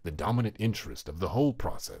process the dominant interest of the whole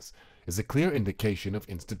process, is a clear indication of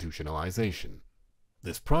institutionalization.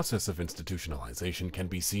 This process of institutionalization can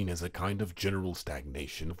be seen as a kind of general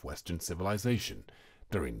stagnation of Western civilization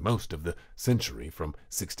during most of the century from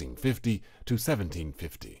 1650 to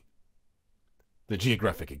 1750. The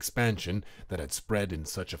geographic expansion that had spread in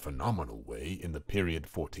such a phenomenal way in the period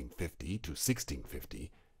 1450 to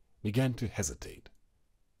 1650 began to hesitate.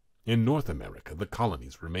 In North America, the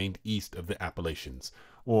colonies remained east of the Appalachians,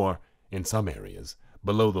 or, in some areas,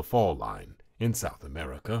 below the fall line. In South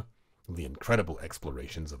America, the incredible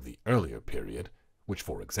explorations of the earlier period, which,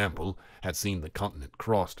 for example, had seen the continent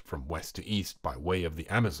crossed from west to east by way of the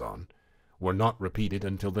Amazon, were not repeated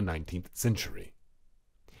until the 19th century.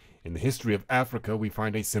 In the history of Africa, we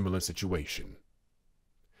find a similar situation.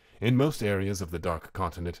 In most areas of the Dark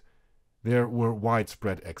Continent, there were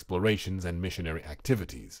widespread explorations and missionary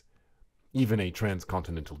activities, even a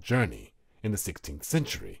transcontinental journey in the 16th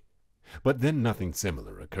century, but then nothing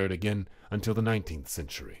similar occurred again until the 19th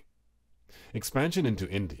century. Expansion into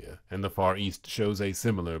India and the Far East shows a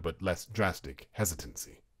similar but less drastic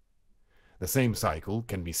hesitancy. The same cycle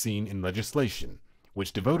can be seen in legislation,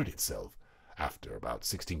 which devoted itself, after about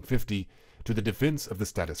 1650, to the defense of the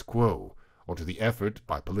status quo, or to the effort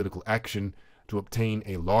by political action to obtain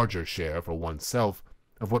a larger share for oneself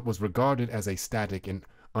of what was regarded as a static and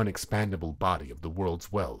unexpandable body of the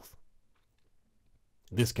world's wealth.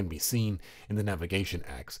 This can be seen in the navigation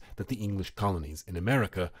acts that the English colonies in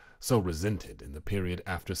America so resented in the period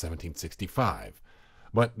after 1765,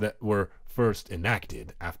 but that were first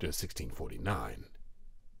enacted after 1649.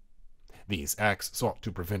 These acts sought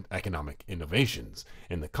to prevent economic innovations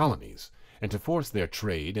in the colonies and to force their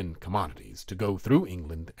trade in commodities to go through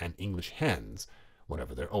England and English hands,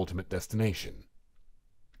 whatever their ultimate destination.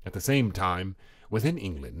 At the same time, within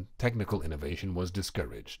England, technical innovation was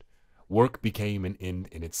discouraged. Work became an end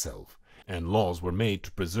in itself, and laws were made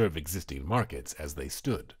to preserve existing markets as they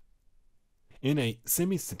stood. In a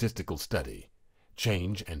semi-statistical study,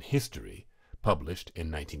 Change and History, published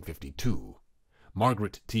in 1952,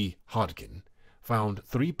 Margaret T. Hodgkin found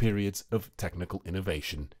 3 periods of technical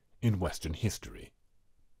innovation in Western history.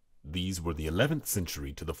 These were the 11th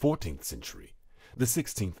century to the 14th century, the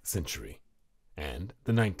 16th century, and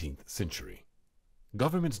the 19th century.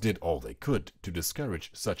 Governments did all they could to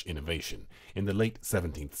discourage such innovation in the late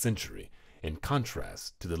 17th century, in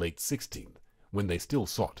contrast to the late 16th, when they still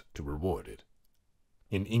sought to reward it.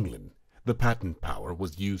 In England, the patent power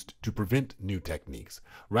was used to prevent new techniques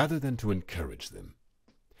rather than to encourage them.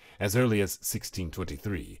 As early as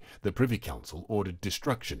 1623, the Privy Council ordered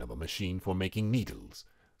destruction of a machine for making needles,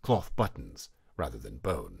 cloth buttons, rather than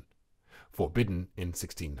bone, forbidden in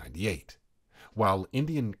 1698, while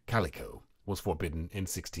Indian calico was forbidden in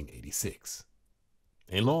 1686.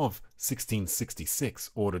 A law of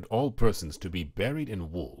 1666 ordered all persons to be buried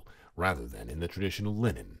in wool rather than in the traditional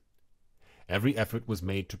linen. Every effort was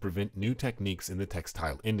made to prevent new techniques in the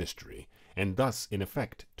textile industry, and thus, in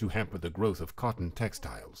effect, to hamper the growth of cotton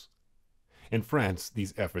textiles. In France,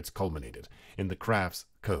 these efforts culminated in the crafts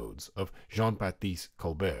codes of Jean-Baptiste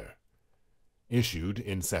Colbert, issued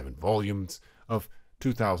in 7 volumes of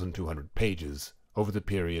 2,200 pages over the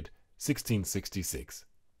period 1666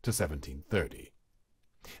 to 1730.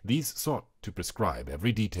 These sought to prescribe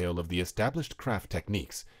every detail of the established craft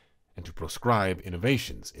techniques and to proscribe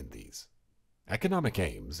innovations in these. Economic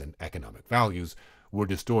aims and economic values were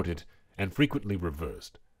distorted, and frequently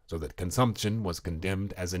reversed, so that consumption was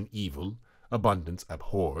condemned as an evil, abundance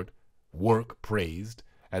abhorred, work praised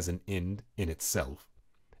as an end in itself,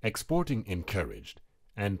 exporting encouraged,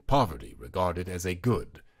 and poverty regarded as a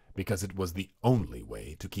good because it was the only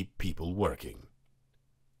way to keep people working.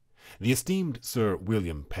 The esteemed Sir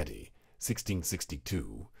William Petty,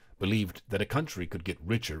 1662, believed that a country could get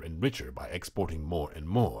richer and richer by exporting more and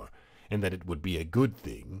more, and that it would be a good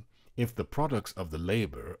thing if the products of the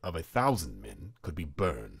labor of 1,000 men could be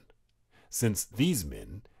burned, since these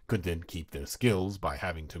men could then keep their skills by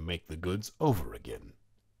having to make the goods over again.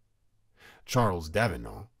 Charles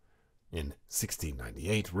Davenant, in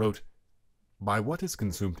 1698, wrote, "By what is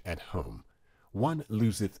consumed at home, one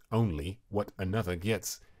loseth only what another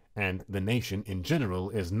gets, and the nation in general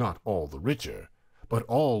is not all the richer, but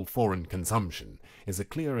all foreign consumption is a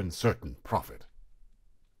clear and certain profit."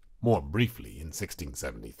 More briefly, in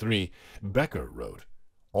 1673, Becker wrote,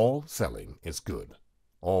 "All selling is good,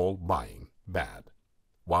 all buying bad,"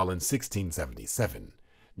 while in 1677,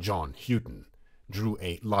 John Houghton drew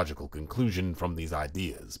a logical conclusion from these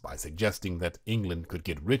ideas by suggesting that England could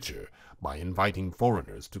get richer by inviting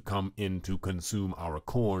foreigners to come in to consume our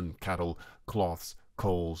corn, cattle, cloths,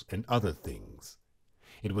 coals, and other things.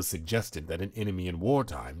 It was suggested that an enemy in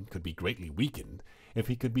wartime could be greatly weakened if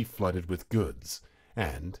he could be flooded with goods,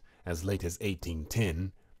 and, as late as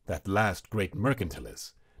 1810, that last great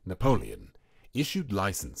mercantilist, Napoleon, issued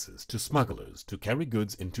licenses to smugglers to carry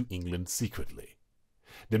goods into England secretly.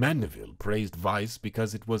 De Mandeville praised vice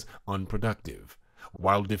because it was unproductive,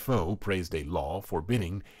 while Defoe praised a law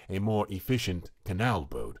forbidding a more efficient canal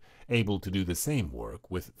boat able to do the same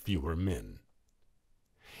work with fewer men.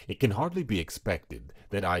 It can hardly be expected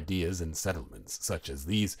that ideas and settlements such as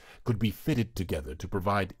these could be fitted together to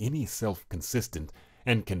provide any self-consistent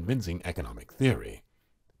and convincing economic theory.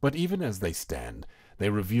 But even as they stand, they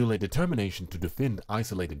reveal a determination to defend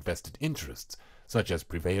isolated vested interests, such as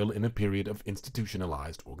prevail in a period of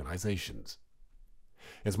institutionalized organizations.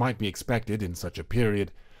 As might be expected in such a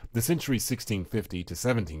period, the century 1650 to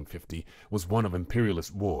 1750 was one of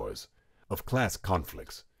imperialist wars, of class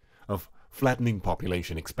conflicts, of flattening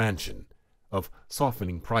population expansion, of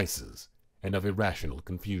softening prices, and of irrational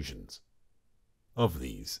confusions. Of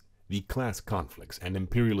these, the class conflicts and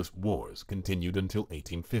imperialist wars continued until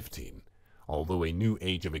 1815, although a new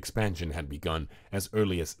age of expansion had begun as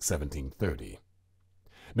early as 1730.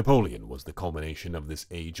 Napoleon was the culmination of this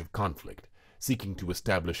age of conflict, seeking to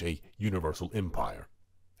establish a universal empire,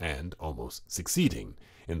 and almost succeeding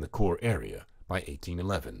in the core area by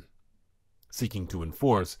 1811. Seeking to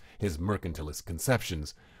enforce his mercantilist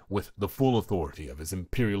conceptions with the full authority of his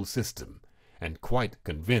imperial system, and quite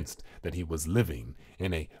convinced that he was living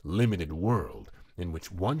in a limited world in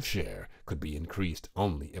which one share could be increased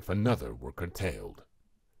only if another were curtailed.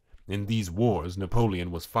 In these wars,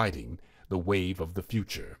 Napoleon was fighting the wave of the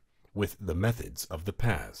future with the methods of the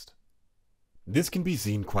past. This can be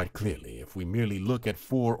seen quite clearly if we merely look at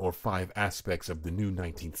 4 or 5 aspects of the new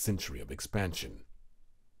 19th century of expansion.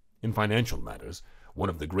 In financial matters, one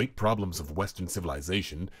of the great problems of Western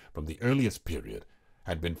civilization from the earliest period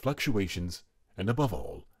had been fluctuations and, above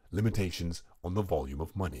all, limitations on the volume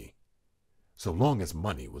of money. So long as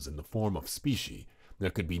money was in the form of specie,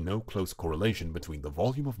 there could be no close correlation between the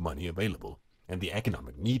volume of money available and the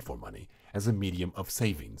economic need for money as a medium of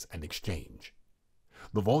savings and exchange.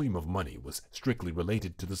 The volume of money was strictly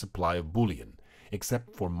related to the supply of bullion,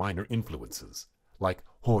 except for minor influences, like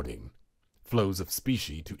hoarding, flows of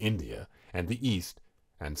specie to India and the East,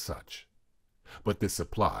 and such. But this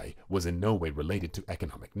supply was in no way related to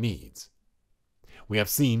economic needs. We have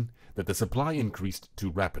seen that the supply increased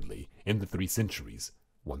too rapidly in the 3 centuries,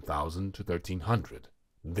 1000 to 1300,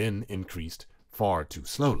 then increased far too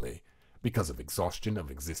slowly because of exhaustion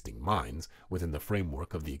of existing mines within the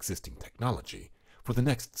framework of the existing technology for the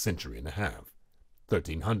next century and a half,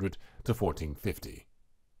 1300 to 1450.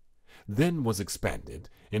 Then was expanded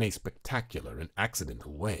in a spectacular and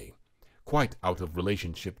accidental way, quite out of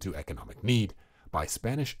relationship to economic need, by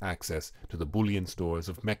Spanish access to the bullion stores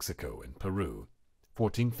of Mexico and Peru,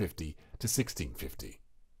 1450 to 1650.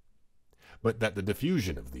 But that the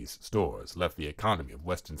diffusion of these stores left the economy of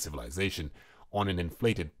Western civilization on an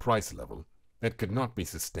inflated price level that could not be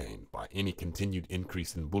sustained by any continued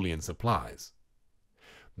increase in bullion supplies.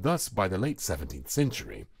 Thus, by the late 17th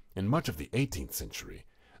century and much of the 18th century,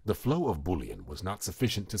 the flow of bullion was not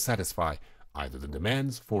sufficient to satisfy either the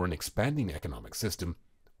demands for an expanding economic system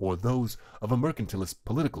or those of a mercantilist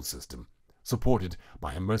political system supported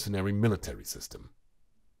by a mercenary military system.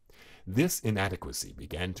 This inadequacy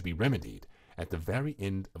began to be remedied at the very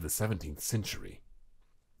end of the 17th century,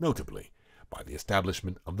 notably by the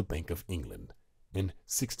establishment of the Bank of England in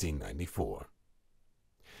 1694.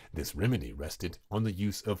 This remedy rested on the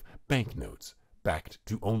use of banknotes backed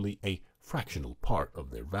to only a fractional part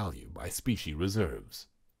of their value by specie reserves.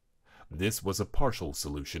 This was a partial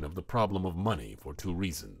solution of the problem of money for two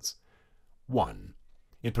reasons. 1.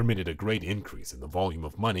 It permitted a great increase in the volume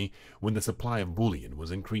of money when the supply of bullion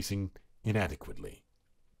was increasing inadequately.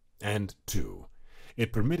 And 2.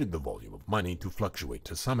 It permitted the volume of money to fluctuate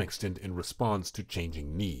to some extent in response to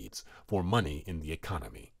changing needs for money in the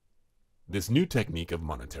economy. This new technique of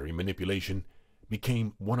monetary manipulation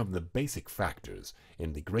became one of the basic factors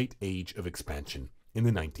in the great age of expansion in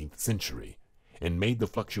the 19th century, and made the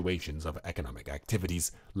fluctuations of economic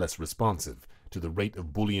activities less responsive to the rate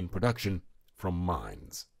of bullion production from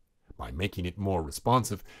mines, by making it more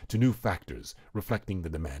responsive to new factors reflecting the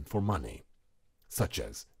demand for money, such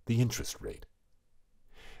as the interest rate.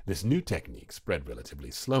 This new technique spread relatively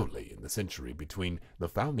slowly in the century between the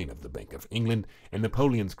founding of the Bank of England and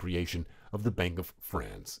Napoleon's creation of the Bank of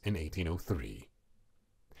France in 1803.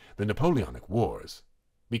 The Napoleonic Wars,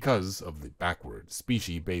 because of the backward,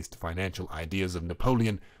 specie-based financial ideas of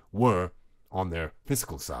Napoleon, were, on their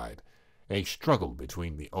fiscal side, a struggle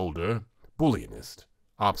between the older, bullionist,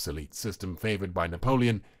 obsolete system favored by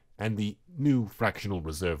Napoleon and the new fractional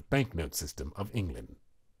reserve banknote system of England.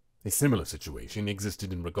 A similar situation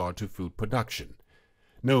existed in regard to food production.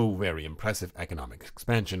 No very impressive economic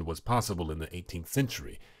expansion was possible in the 18th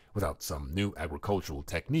century without some new agricultural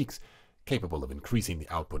techniques capable of increasing the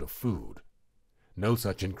output of food. No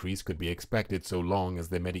such increase could be expected so long as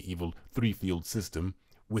the medieval three-field system,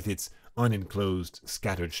 with its unenclosed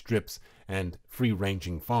scattered strips and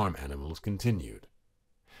free-ranging farm animals, continued.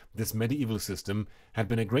 This medieval system had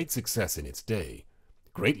been a great success in its day,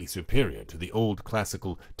 greatly superior to the old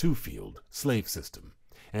classical two-field slave system,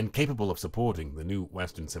 and capable of supporting the new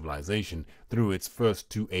Western civilization through its first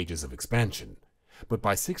 2 ages of expansion. But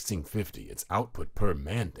by 1650 its output per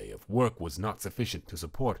man-day of work was not sufficient to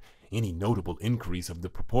support any notable increase of the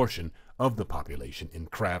proportion of the population in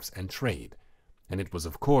crafts and trade, and it was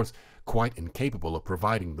of course quite incapable of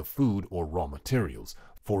providing the food or raw materials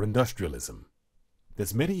for industrialism.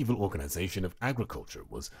 This medieval organization of agriculture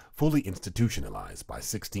was fully institutionalized by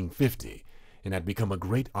 1650 and had become a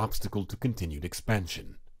great obstacle to continued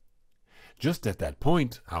expansion. Just at that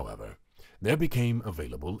point, however, there became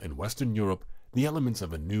available in Western Europe the elements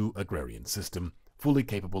of a new agrarian system fully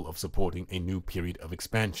capable of supporting a new period of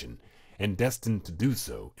expansion and destined to do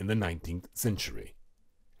so in the 19th century.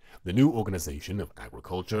 The new organization of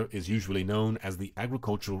agriculture is usually known as the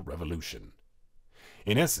Agricultural Revolution.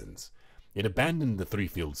 In essence, it abandoned the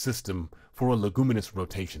three-field system for a leguminous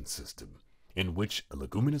rotation system, in which a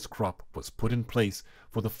leguminous crop was put in place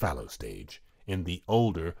for the fallow stage in the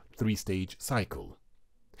older three-stage cycle.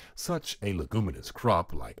 Such a leguminous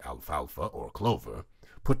crop, like alfalfa or clover,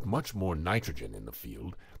 put much more nitrogen in the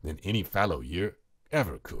field than any fallow year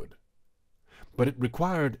ever could. But it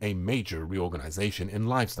required a major reorganization in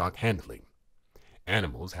livestock handling.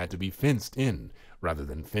 Animals had to be fenced in rather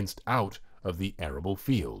than fenced out of the arable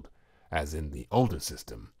field, as in the older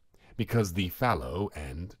system, because the fallow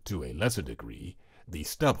and, to a lesser degree, the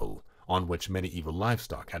stubble on which medieval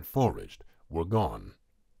livestock had foraged were gone.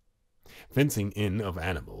 Fencing in of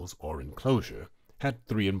animals or enclosure had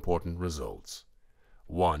 3 important results.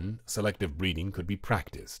 1. Selective breeding could be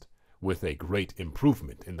practiced, with a great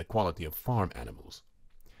improvement in the quality of farm animals.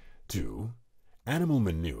 2. Animal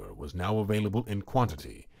manure was now available in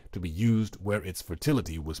quantity to be used where its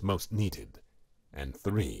fertility was most needed. And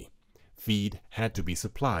 3. Feed had to be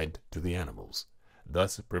supplied to the animals,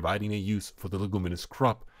 thus providing a use for the leguminous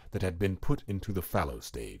crop that had been put into the fallow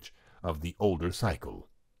stage of the older cycle.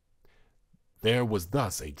 There was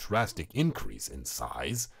thus a drastic increase in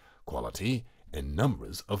size, quality, and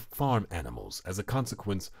numbers of farm animals as a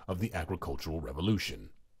consequence of the agricultural revolution.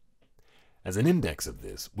 As an index of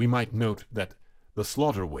this, we might note that the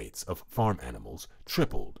slaughter weights of farm animals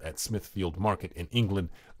tripled at Smithfield Market in England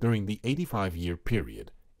during the 85-year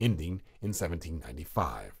period ending in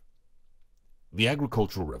 1795. The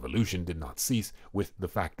agricultural revolution did not cease with the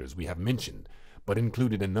factors we have mentioned, but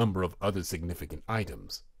included a number of other significant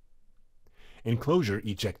items. Enclosure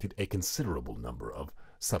ejected a considerable number of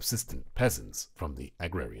subsistent peasants from the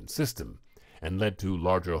agrarian system, and led to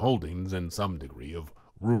larger holdings and some degree of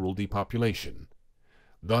rural depopulation,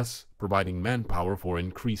 thus providing manpower for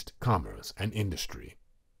increased commerce and industry.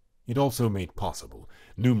 It also made possible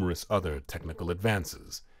numerous other technical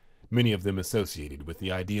advances, many of them associated with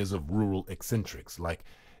the ideas of rural eccentrics like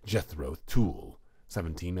Jethro Tull,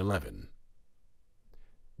 1711.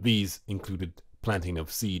 These included planting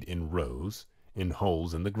of seed in rows, in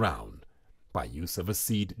holes in the ground, by use of a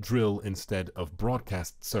seed drill instead of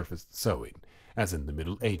broadcast surface sowing, as in the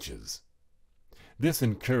Middle Ages. This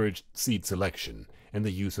encouraged seed selection and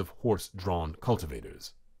the use of horse-drawn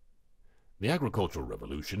cultivators. The agricultural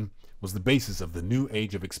revolution was the basis of the new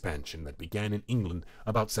age of expansion that began in England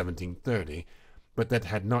about 1730, but that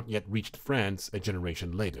had not yet reached France a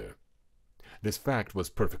generation later. This fact was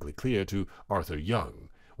perfectly clear to Arthur Young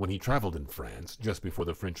when he traveled in France just before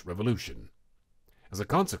the French Revolution. As a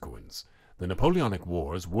consequence, the Napoleonic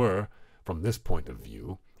Wars were, from this point of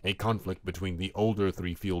view, a conflict between the older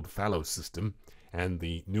three-field fallow system and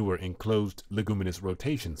the newer enclosed leguminous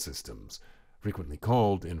rotation systems, frequently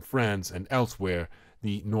called in France and elsewhere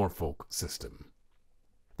the Norfolk system.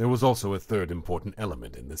 There was also a third important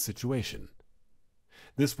element in this situation.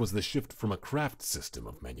 This was the shift from a craft system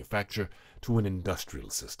of manufacture to an industrial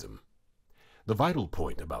system. The vital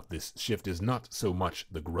point about this shift is not so much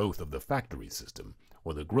the growth of the factory system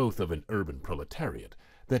or the growth of an urban proletariat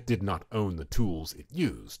that did not own the tools it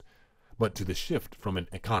used, but to the shift from an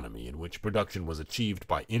economy in which production was achieved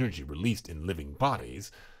by energy released in living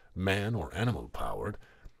bodies, man or animal powered,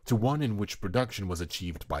 to one in which production was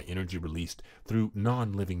achieved by energy released through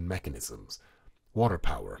non-living mechanisms, water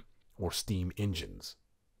power, or steam engines.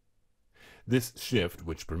 This shift,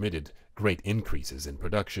 which permitted great increases in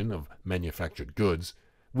production of manufactured goods,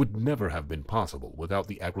 would never have been possible without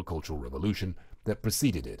the agricultural revolution that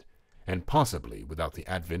preceded it, and possibly without the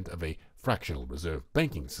advent of a fractional reserve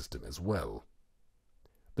banking system as well.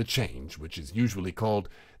 The change, which is usually called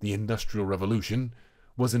the Industrial Revolution,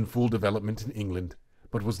 was in full development in England,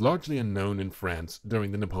 but was largely unknown in France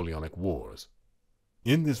during the Napoleonic Wars.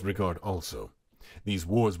 In this regard also, these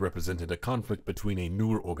wars represented a conflict between a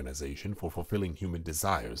newer organization for fulfilling human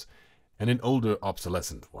desires and an older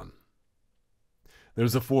obsolescent one. There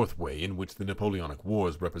is a fourth way in which the Napoleonic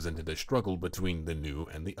Wars represented a struggle between the new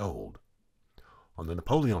and the old. On the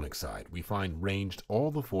Napoleonic side, we find ranged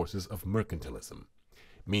all the forces of mercantilism,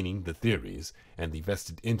 meaning the theories and the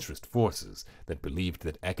vested interest forces that believed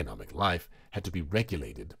that economic life had to be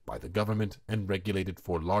regulated by the government and regulated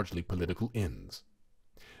for largely political ends.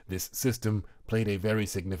 This system played a very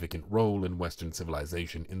significant role in Western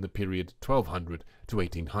civilization in the period 1200 to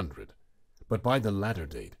 1800, but by the latter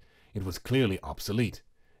date it was clearly obsolete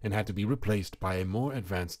and had to be replaced by a more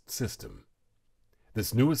advanced system.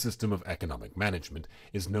 This newer system of economic management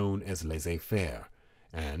is known as laissez-faire,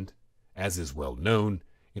 and, as is well known,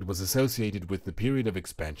 it was associated with the period of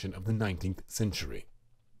expansion of the 19th century.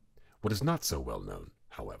 What is not so well known,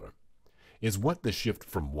 however, is what the shift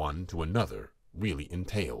from one to another really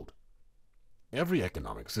entailed. Every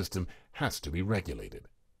economic system has to be regulated.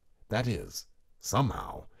 That is,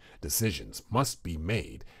 somehow, decisions must be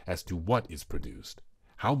made as to what is produced,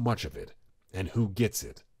 how much of it, and who gets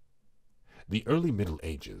it. The early Middle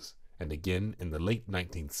Ages, and again in the late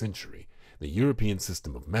 19th century, the European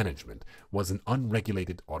system of management was an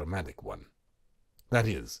unregulated automatic one. That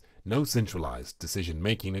is, no centralized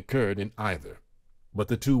decision-making occurred in either, but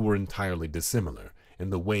the two were entirely dissimilar in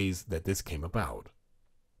the ways that this came about.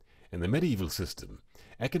 In the medieval system,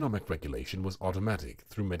 economic regulation was automatic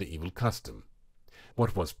through medieval custom.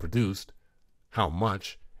 What was produced, how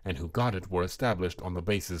much, and who got it were established on the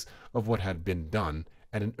basis of what had been done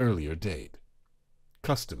at an earlier date.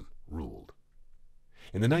 Custom ruled.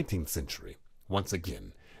 In the 19th century, once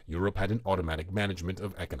again, Europe had an automatic management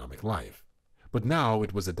of economic life, but now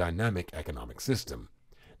it was a dynamic economic system,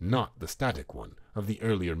 not the static one of the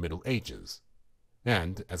earlier Middle Ages.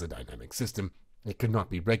 And, as a dynamic system, it could not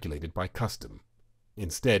be regulated by custom.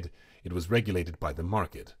 Instead, it was regulated by the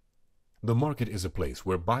market. The market is a place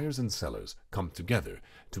where buyers and sellers come together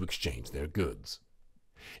to exchange their goods.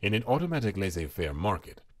 In an automatic laissez-faire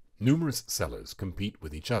market, numerous sellers compete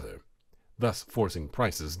with each other, thus forcing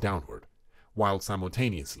prices downward, while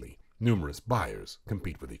simultaneously numerous buyers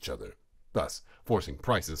compete with each other, thus forcing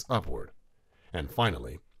prices upward. And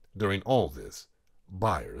finally, during all this,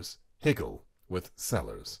 buyers higgle with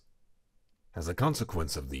sellers. As a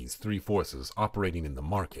consequence of these three forces operating in the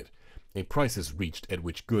market, a price is reached at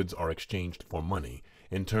which goods are exchanged for money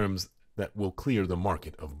in terms that will clear the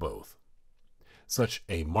market of both. Such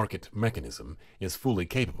a market mechanism is fully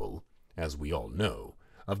capable, as we all know,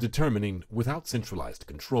 of determining without centralized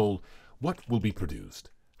control what will be produced,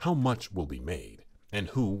 how much will be made, and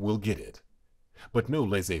who will get it. But no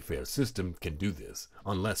laissez-faire system can do this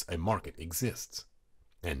unless a market exists.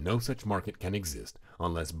 And no such market can exist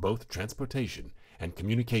unless both transportation and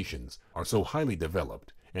communications are so highly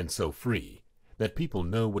developed and so free that people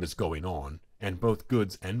know what is going on and both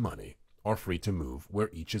goods and money are free to move where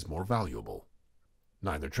each is more valuable.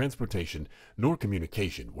 Neither transportation nor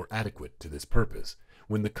communication were adequate to this purpose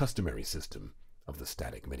when the customary system of the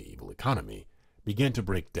static medieval economy began to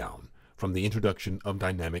break down from the introduction of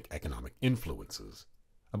dynamic economic influences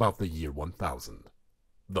about the year 1000.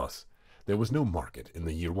 Thus, there was no market in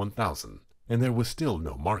the year 1000, and there was still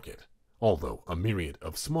no market, although a myriad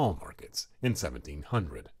of small markets in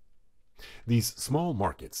 1700. These small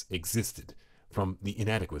markets existed from the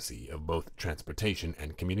inadequacy of both transportation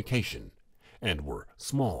and communication, and were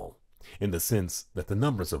small, in the sense that the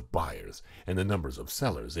numbers of buyers and the numbers of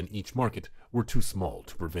sellers in each market were too small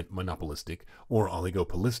to prevent monopolistic or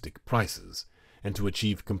oligopolistic prices, and to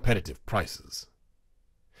achieve competitive prices.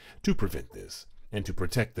 To prevent this, and to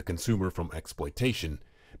protect the consumer from exploitation,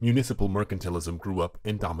 municipal mercantilism grew up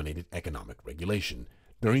and dominated economic regulation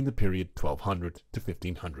during the period 1200 to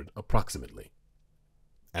 1500 approximately.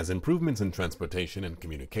 As improvements in transportation and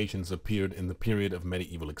communications appeared in the period of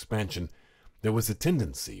medieval expansion, there was a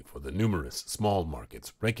tendency for the numerous small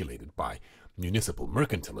markets regulated by municipal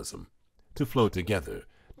mercantilism to flow together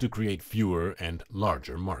to create fewer and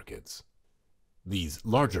larger markets. These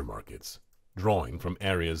larger markets, drawing from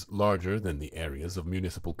areas larger than the areas of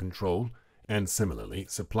municipal control, and similarly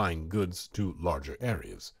supplying goods to larger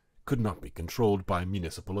areas, could not be controlled by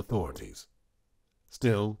municipal authorities.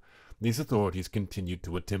 Still, these authorities continued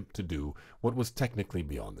to attempt to do what was technically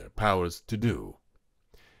beyond their powers to do.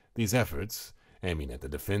 These efforts, aiming at the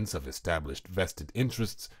defense of established vested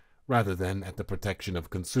interests rather than at the protection of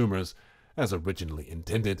consumers, as originally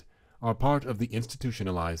intended, are part of the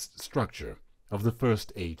institutionalized structure of the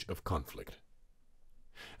first age of conflict.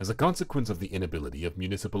 As a consequence of the inability of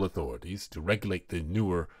municipal authorities to regulate the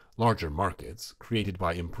newer, larger markets created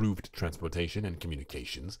by improved transportation and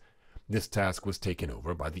communications, this task was taken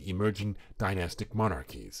over by the emerging dynastic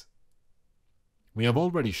monarchies. We have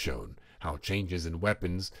already shown how changes in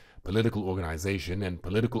weapons, political organization, and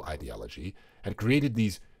political ideology had created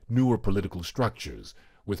these newer political structures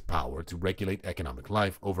with power to regulate economic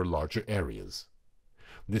life over larger areas.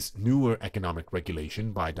 This newer economic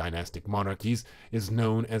regulation by dynastic monarchies is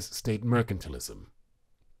known as state mercantilism.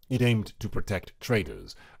 It aimed to protect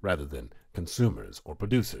traders rather than consumers or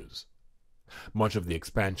producers. Much of the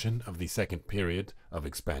expansion of the second period of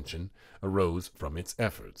expansion arose from its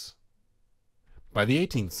efforts. By the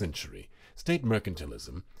 18th century, state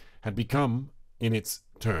mercantilism had become, in its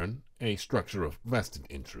turn, a structure of vested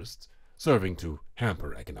interests, serving to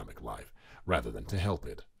hamper economic life rather than to help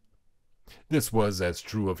it. This was as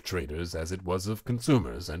true of traders as it was of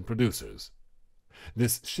consumers and producers.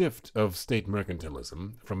 This shift of state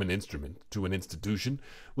mercantilism from an instrument to an institution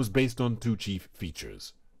was based on two chief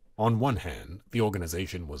features. On one hand, the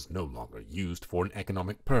organization was no longer used for an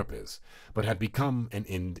economic purpose, but had become an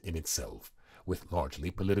end in itself, with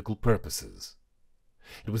largely political purposes.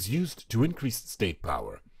 It was used to increase state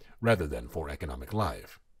power rather than for economic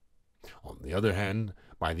life. On the other hand,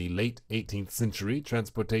 by the late 18th century,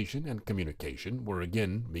 transportation and communication were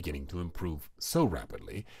again beginning to improve so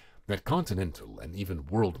rapidly that continental and even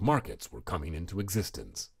world markets were coming into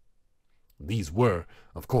existence. These were,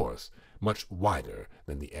 of course, much wider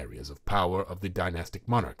than the areas of power of the dynastic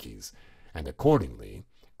monarchies, and accordingly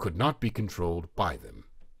could not be controlled by them.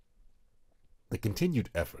 The continued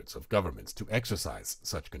efforts of governments to exercise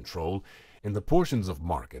such control in the portions of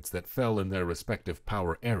markets that fell in their respective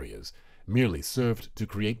power areas merely served to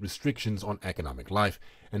create restrictions on economic life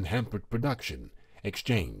and hampered production,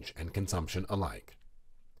 exchange, and consumption alike.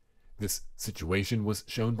 This situation was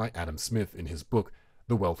shown by Adam Smith in his book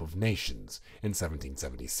The Wealth of Nations in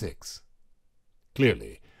 1776.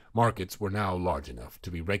 Clearly, markets were now large enough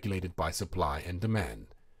to be regulated by supply and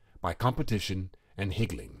demand, by competition and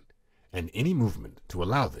higgling, and any movement to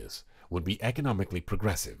allow this would be economically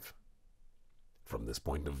progressive. From this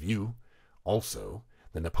point of view, also,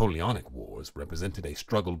 the Napoleonic Wars represented a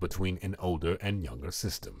struggle between an older and younger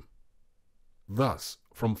system. Thus,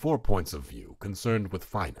 from 4 points of view concerned with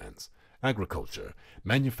finance, agriculture,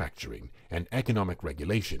 manufacturing, and economic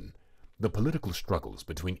regulation, the political struggles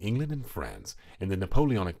between England and France in the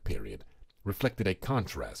Napoleonic period reflected a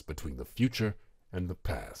contrast between the future and the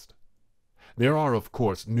past. There are, of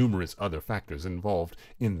course, numerous other factors involved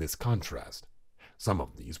in this contrast. Some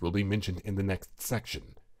of these will be mentioned in the next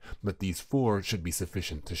section, but these 4 should be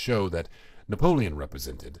sufficient to show that Napoleon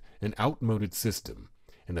represented an outmoded system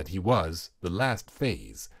and that he was the last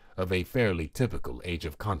phase of a fairly typical age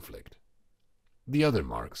of conflict. The other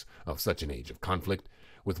marks of such an age of conflict,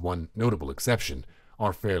 with one notable exception,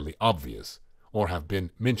 are fairly obvious or have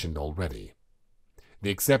been mentioned already. The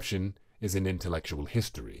exception is in intellectual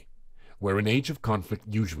history, where an age of conflict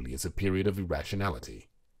usually is a period of irrationality.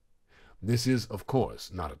 This is, of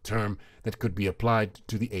course, not a term that could be applied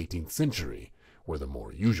to the 18th century, where the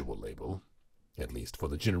more usual label, at least for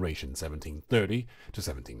the generation 1730 to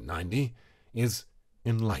 1790, is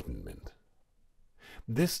enlightenment.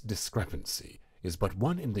 This discrepancy is but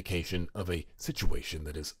one indication of a situation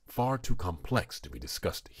that is far too complex to be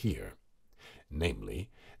discussed here, namely,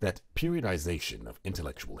 that periodization of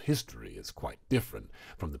intellectual history is quite different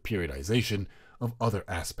from the periodization of other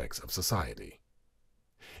aspects of society.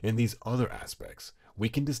 In these other aspects, we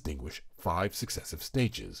can distinguish 5 successive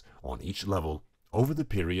stages on each level over the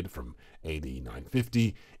period from AD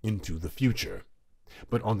 950 into the future.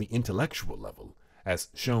 But on the intellectual level, as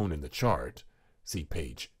shown in the chart, see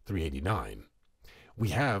page 389, we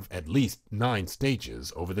have at least 9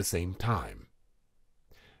 stages over the same time.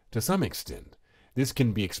 To some extent, this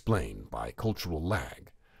can be explained by cultural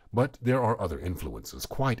lag, but there are other influences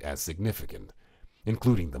quite as significant,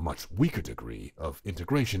 including the much weaker degree of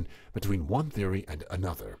integration between one theory and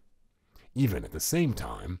another, even at the same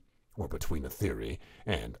time, or between a theory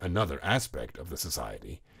and another aspect of the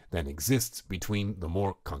society than exists between the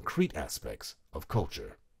more concrete aspects of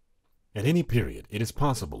culture. At any period, it is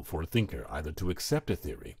possible for a thinker either to accept a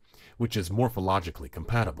theory which is morphologically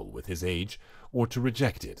compatible with his age, or to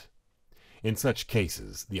reject it. In such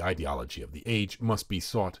cases, the ideology of the age must be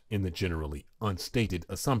sought in the generally unstated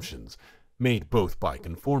assumptions made both by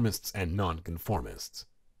conformists and nonconformists.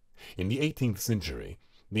 In the 18th century,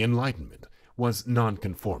 the Enlightenment was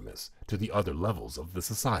nonconformist to the other levels of the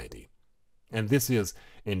society, and this is,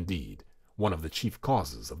 indeed, one of the chief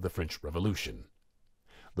causes of the French Revolution.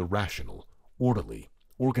 The rational, orderly,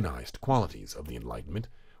 organized qualities of the Enlightenment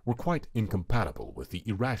were quite incompatible with the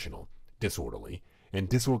irrational, disorderly, and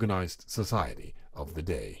disorganized society of the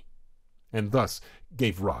day, and thus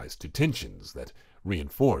gave rise to tensions that,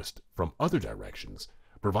 reinforced from other directions,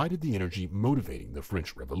 provided the energy motivating the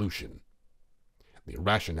French Revolution. The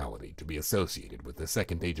irrationality to be associated with the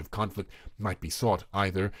second age of conflict might be sought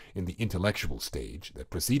either in the intellectual stage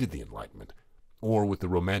that preceded the Enlightenment, or with the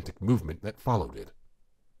Romantic movement that followed it.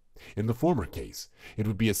 In the former case, it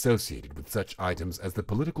would be associated with such items as the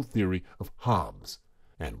political theory of Hobbes,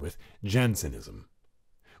 and with Jansenism,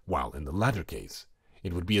 while in the latter case,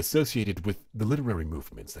 it would be associated with the literary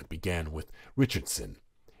movements that began with Richardson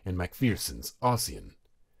and Macpherson's Ossian,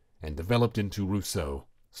 and developed into Rousseau,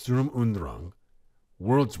 Sturm und Drang,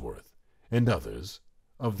 Wordsworth, and others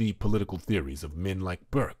of the political theories of men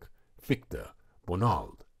like Burke, Fichte,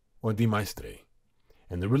 Bonald, or de Maistre,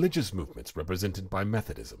 and the religious movements represented by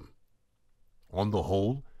Methodism. On the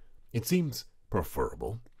whole, it seems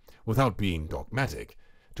preferable, without being dogmatic,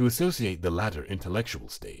 to associate the latter intellectual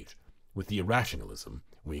stage with the irrationalism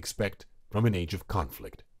we expect from an age of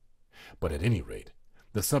conflict. But at any rate,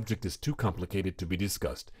 the subject is too complicated to be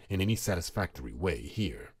discussed in any satisfactory way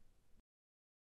here.